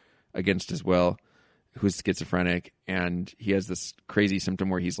there against his will, who's schizophrenic, and he has this crazy symptom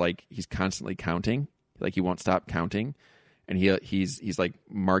where he's constantly counting, like he won't stop counting, and he's like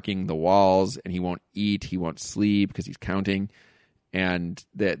marking the walls, and he won't eat, he won't sleep because he's counting. And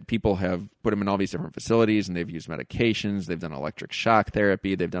that people have put him in all these different facilities, and they've used medications, they've done electric shock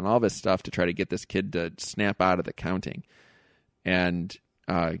therapy, they've done all this stuff to try to get this kid to snap out of the counting. And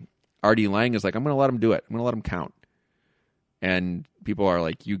R.D. Laing is like, I'm going to let him do it. I'm going to let him count. And people are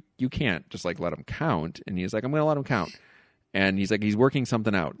like, you can't just like let him count. And he's like, I'm going to let him count. And he's like, he's working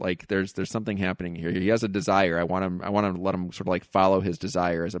something out. Like there's something happening here. He has a desire. I want to let him sort of like follow his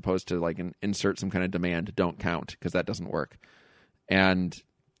desire as opposed to like insert some kind of demand. Don't count, because that doesn't work. And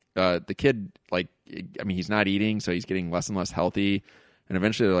the kid, like, I mean, he's not eating, so he's getting less and less healthy. And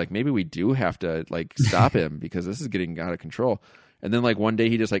eventually they're like, maybe we do have to like stop him because this is getting out of control. And then like one day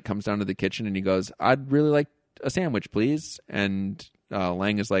he just like comes down to the kitchen and he goes, I'd really like a sandwich, please. And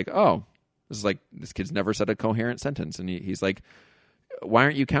Laing is like, oh, this kid's never said a coherent sentence. And he's like, why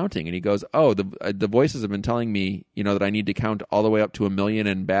aren't you counting? And he goes, oh, the voices have been telling me, that I need to count all the way up to 1,000,000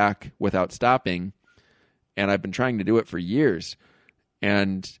 and back without stopping. And I've been trying to do it for years.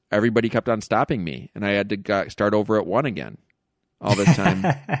 And everybody kept on stopping me. And I had to start over at 1 again all this time.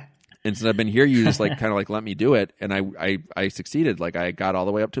 And since I've been here, you just like kind of like let me do it. And I succeeded. Like I got all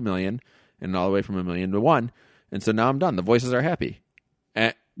the way up to 1,000,000 and all the way from 1,000,000 to 1. And so now I'm done. The voices are happy.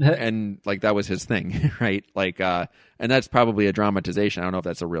 And like that was his thing, right? Like, and that's probably a dramatization. I don't know if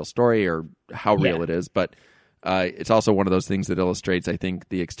that's a real story or how real it is, but it's also one of those things that illustrates, I think,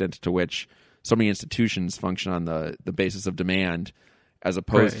 the extent to which so many institutions function on the basis of demand as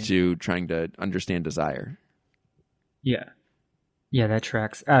opposed to trying to understand desire. Yeah. Yeah, that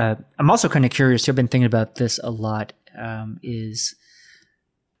tracks. I'm also kind of curious, I've been thinking about this a lot, is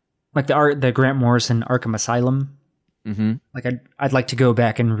like the Grant Morrison Arkham Asylum. Mm-hmm. Like I'd like to go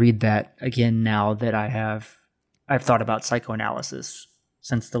back and read that again now that I've thought about psychoanalysis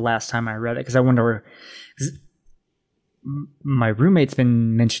since the last time I read it, because I wonder, my roommate's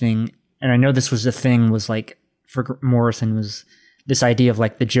been mentioning, and I know this was a thing, was like for Morrison was this idea of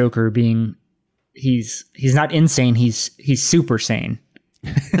like the Joker being, he's not insane, he's super sane.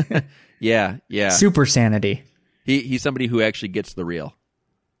 Yeah. Super sanity. He's somebody who actually gets the real.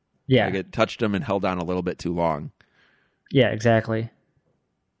 Yeah. Like it touched him and held on a little bit too long. Yeah, exactly.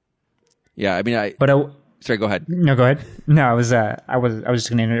 Yeah, I mean, sorry, go ahead. No, go ahead. No, I was just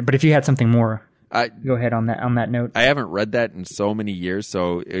going to end it. But if you had something more, go ahead on that note. I haven't read that in so many years,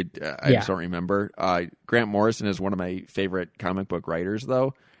 so I just don't remember. Grant Morrison is one of my favorite comic book writers,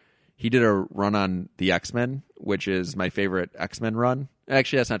 though. He did a run on the X-Men, which is my favorite X-Men run.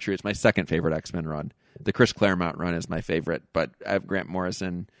 Actually, that's not true. It's my second favorite X-Men run. The Chris Claremont run is my favorite, but Grant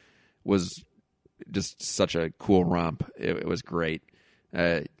Morrison was just such a cool romp. It was great.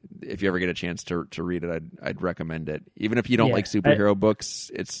 If you ever get a chance to read it, I'd recommend it. Even if you don't like superhero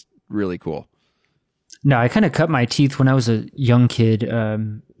books, it's really cool. No, I kind of cut my teeth when I was a young kid.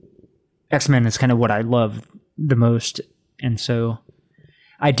 X-Men is kind of what I love the most. And so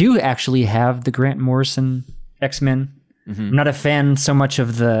I do actually have the Grant Morrison X-Men. Mm-hmm. I'm not a fan so much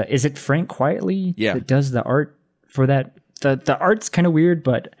of is it Frank Quietly that does the art for that? The art's kind of weird,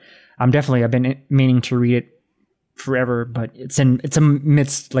 but I've been meaning to read it forever, but it's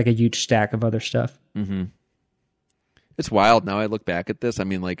amidst like a huge stack of other stuff. Mm-hmm. It's wild. Now I look back at this. I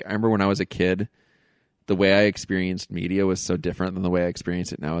mean, like, I remember when I was a kid, the way I experienced media was so different than the way I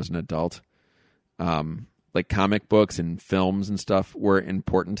experience it now as an adult. Like comic books and films and stuff were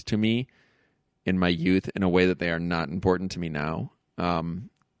important to me in my youth in a way that they are not important to me now. And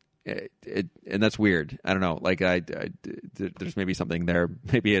that's weird. I don't know. Like there's maybe something there.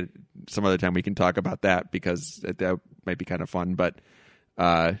 Maybe some other time we can talk about that, because that might be kind of fun, but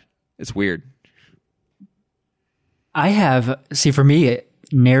it's weird. For me,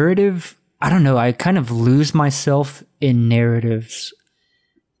 narrative, I don't know. I kind of lose myself in narratives.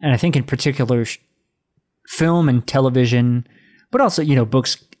 And I think in particular, film and television, but also,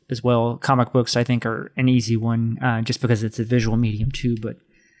 books as well. Comic books, I think, are an easy one, just because it's a visual medium too. But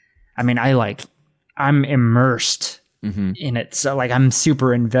I mean, I'm immersed in it. So like, I'm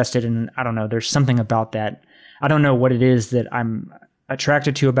super invested in, I don't know, there's something about that. I don't know what it is that I'm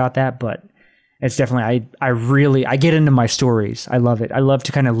attracted to about that, but it's definitely, I get into my stories. I love it. I love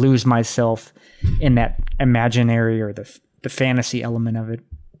to kind of lose myself in that imaginary or the fantasy element of it.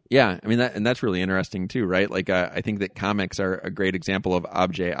 Yeah, I mean, that's really interesting too, right? Like, I think that comics are a great example of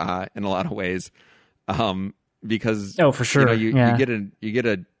objet in a lot of ways, because for sure, you get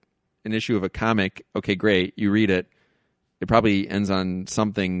an issue of a comic, okay, great, you read it. It probably ends on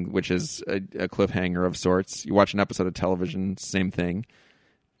something which is a cliffhanger of sorts. You watch an episode of television, same thing.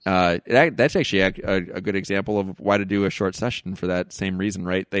 That's actually a good example of why to do a short session for that same reason,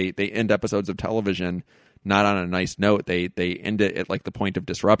 right? They end episodes of television not on a nice note. They end it at like the point of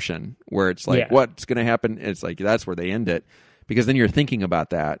disruption, where it's like, what's going to happen? It's like that's where they end it, because then you're thinking about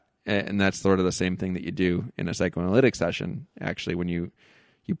that, and that's sort of the same thing that you do in a psychoanalytic session. Actually, when you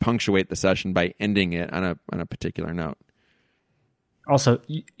punctuate the session by ending it on a particular note. Also,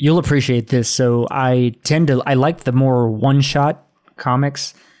 you'll appreciate this. So I like the more one-shot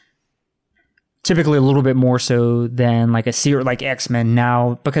comics, typically a little bit more so than like a series like X-Men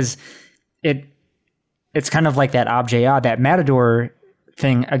now, because it's kind of like that Objet, that Matador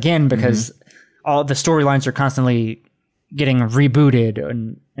thing again, because all the storylines are constantly getting rebooted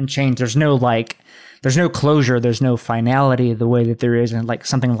and changed. There's no closure, there's no finality the way that there is in like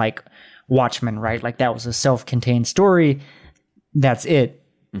something like Watchmen, right? Like that was a self-contained story. That's it.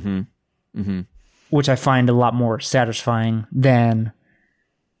 Which I find a lot more satisfying than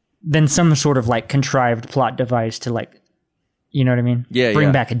some sort of like contrived plot device to like, you know what I mean?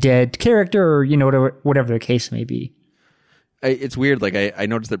 Bring back a dead character, or, you know, whatever the case may be. It's weird. Like I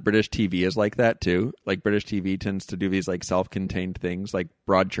noticed that British TV is like that too. Like British TV tends to do these like self-contained things. Like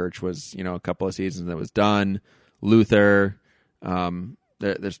Broadchurch was, you know, a couple of seasons that was done. Luther.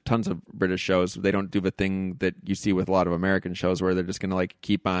 There's tons of British shows. They don't do the thing that you see with a lot of American shows, where they're just going to like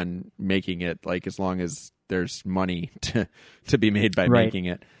keep on making it, like as long as there's money to be made by making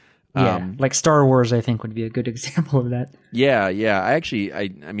it. Like Star Wars, I think would be a good example of that. Yeah.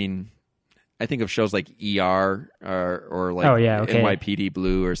 I mean, I think of shows like ER or like NYPD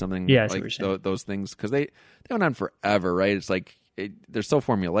Blue or something like those things, because they went on forever, right? It's like they're so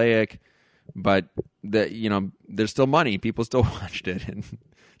formulaic, but there's still money. People still watched it, and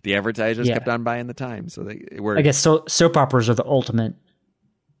the advertisers kept on buying the time. So I guess soap operas are the ultimate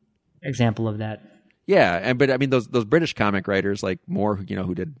example of that. Yeah, but I mean those British comic writers like Moore,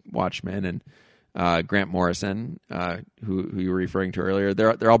 who did Watchmen, and Grant Morrison, who you were referring to earlier,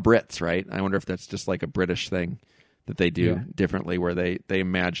 they're all Brits, right? I wonder if that's just like a British thing that they do differently, where they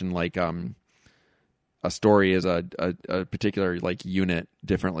imagine like a story as a particular like unit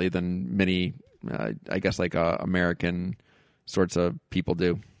differently than many, I guess, like American sorts of people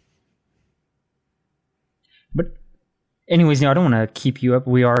do. But anyways, I don't want to keep you up.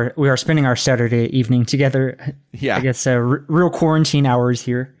 We are spending our Saturday evening together. Yeah, I guess real quarantine hours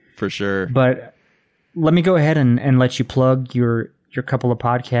here for sure. But let me go ahead and let you plug your couple of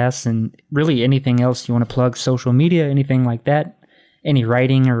podcasts, and really anything else you want to plug, social media, anything like that. Any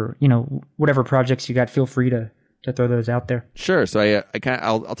writing or, whatever projects you got, feel free to throw those out there. Sure. So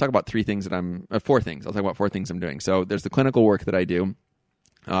I'll talk about four things. I'll talk about 4 things I'm doing. So there's the clinical work that I do.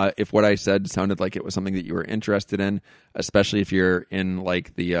 If what I said sounded like it was something that you were interested in, especially if you're in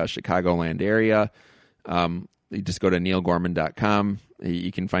like the Chicagoland area, you just go to neilgorman.com.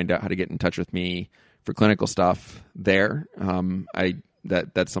 You can find out how to get in touch with me for clinical stuff there.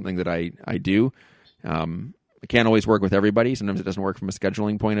 That's something that I do. I can't always work with everybody. Sometimes it doesn't work from a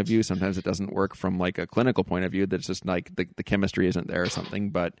scheduling point of view. Sometimes it doesn't work from like a clinical point of view. That's just like the chemistry isn't there or something.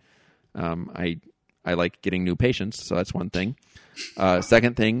 But I like getting new patients, so that's one thing.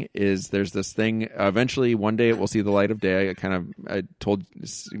 Second thing is there's this thing. Eventually, one day it will see the light of day. I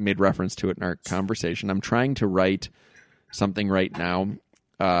made reference to it in our conversation. I'm trying to write something right now,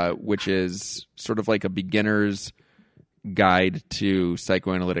 which is sort of like a beginner's guide to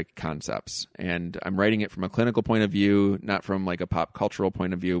psychoanalytic concepts, and I'm writing it from a clinical point of view, not from like a pop cultural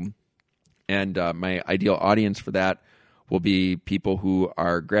point of view. And my ideal audience for that will be people who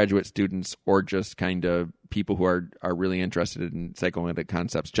are graduate students, or just kind of people who are really interested in psychoanalytic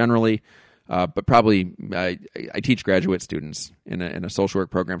concepts generally. But probably I teach graduate students in a social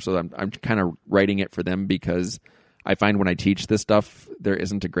work program, so I'm kind of writing it for them, because I find when I teach this stuff, there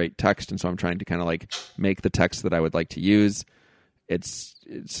isn't a great text, and so I'm trying to kind of like make the text that I would like to use. It's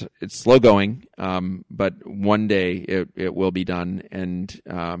slow going, but one day it will be done, and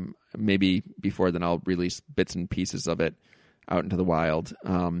maybe before then I'll release bits and pieces of it out into the wild.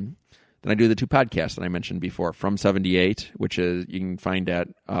 Then I do the 2 podcasts that I mentioned before, From 78, which is you can find at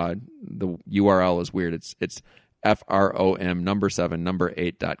the URL is weird. It's FROM7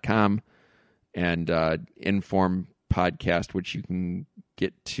 8.com, and Inform podcast, which you can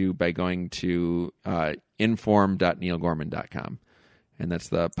get to by going to inform.neilgorman.com. And that's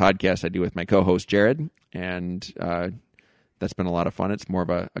the podcast I do with my co-host Jared, and that's been a lot of fun. It's more of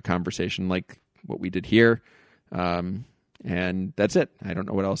a conversation like what we did here, and that's it. I don't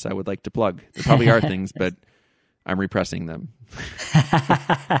know what else I would like to plug. There probably are things, but I'm repressing them.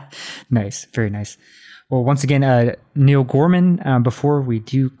 Nice. Very nice. Well, once again, Neil Gorman, before we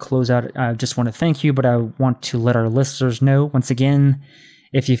do close out, I just want to thank you, but I want to let our listeners know, once again,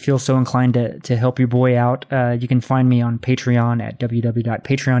 if you feel so inclined to help your boy out, you can find me on Patreon at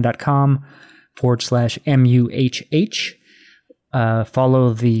www.patreon.com/MUHH.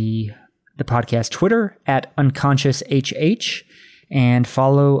 Follow the podcast Twitter at UnconsciousHH, and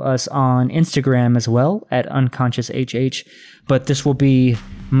follow us on Instagram as well at UnconsciousHH. But this will be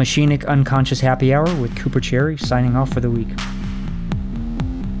Machinic Unconscious Happy Hour with Cooper Cherry signing off for the week.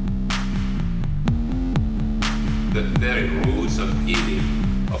 The very roots of evil,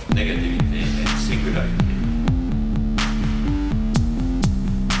 of negativity and singularity.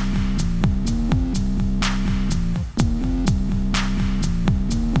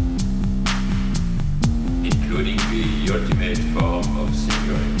 Including the ultimate form of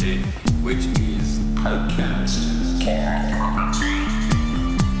singularity, which is podcast.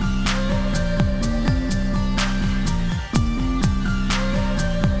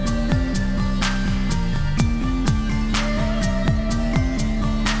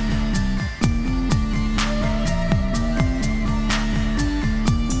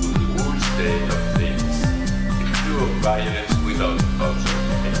 Violence without object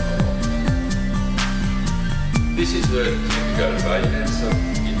anymore. This is the typical violence of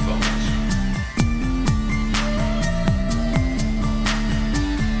information.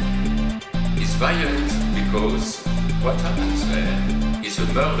 It's violent because what happens there is a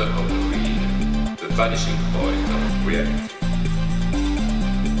murder of the real, the vanishing point of reality.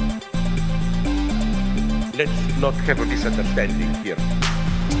 Let's not have a misunderstanding here.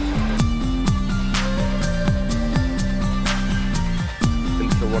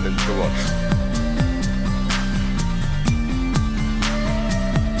 So on and so on.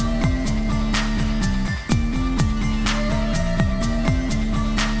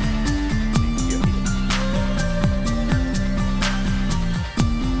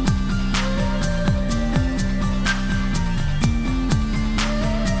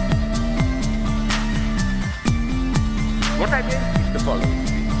 What I mean is the following.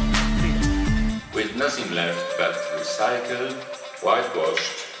 With nothing left but recycled,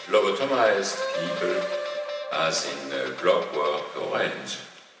 whitewashed, lobotomized people, as in Clockwork Orange.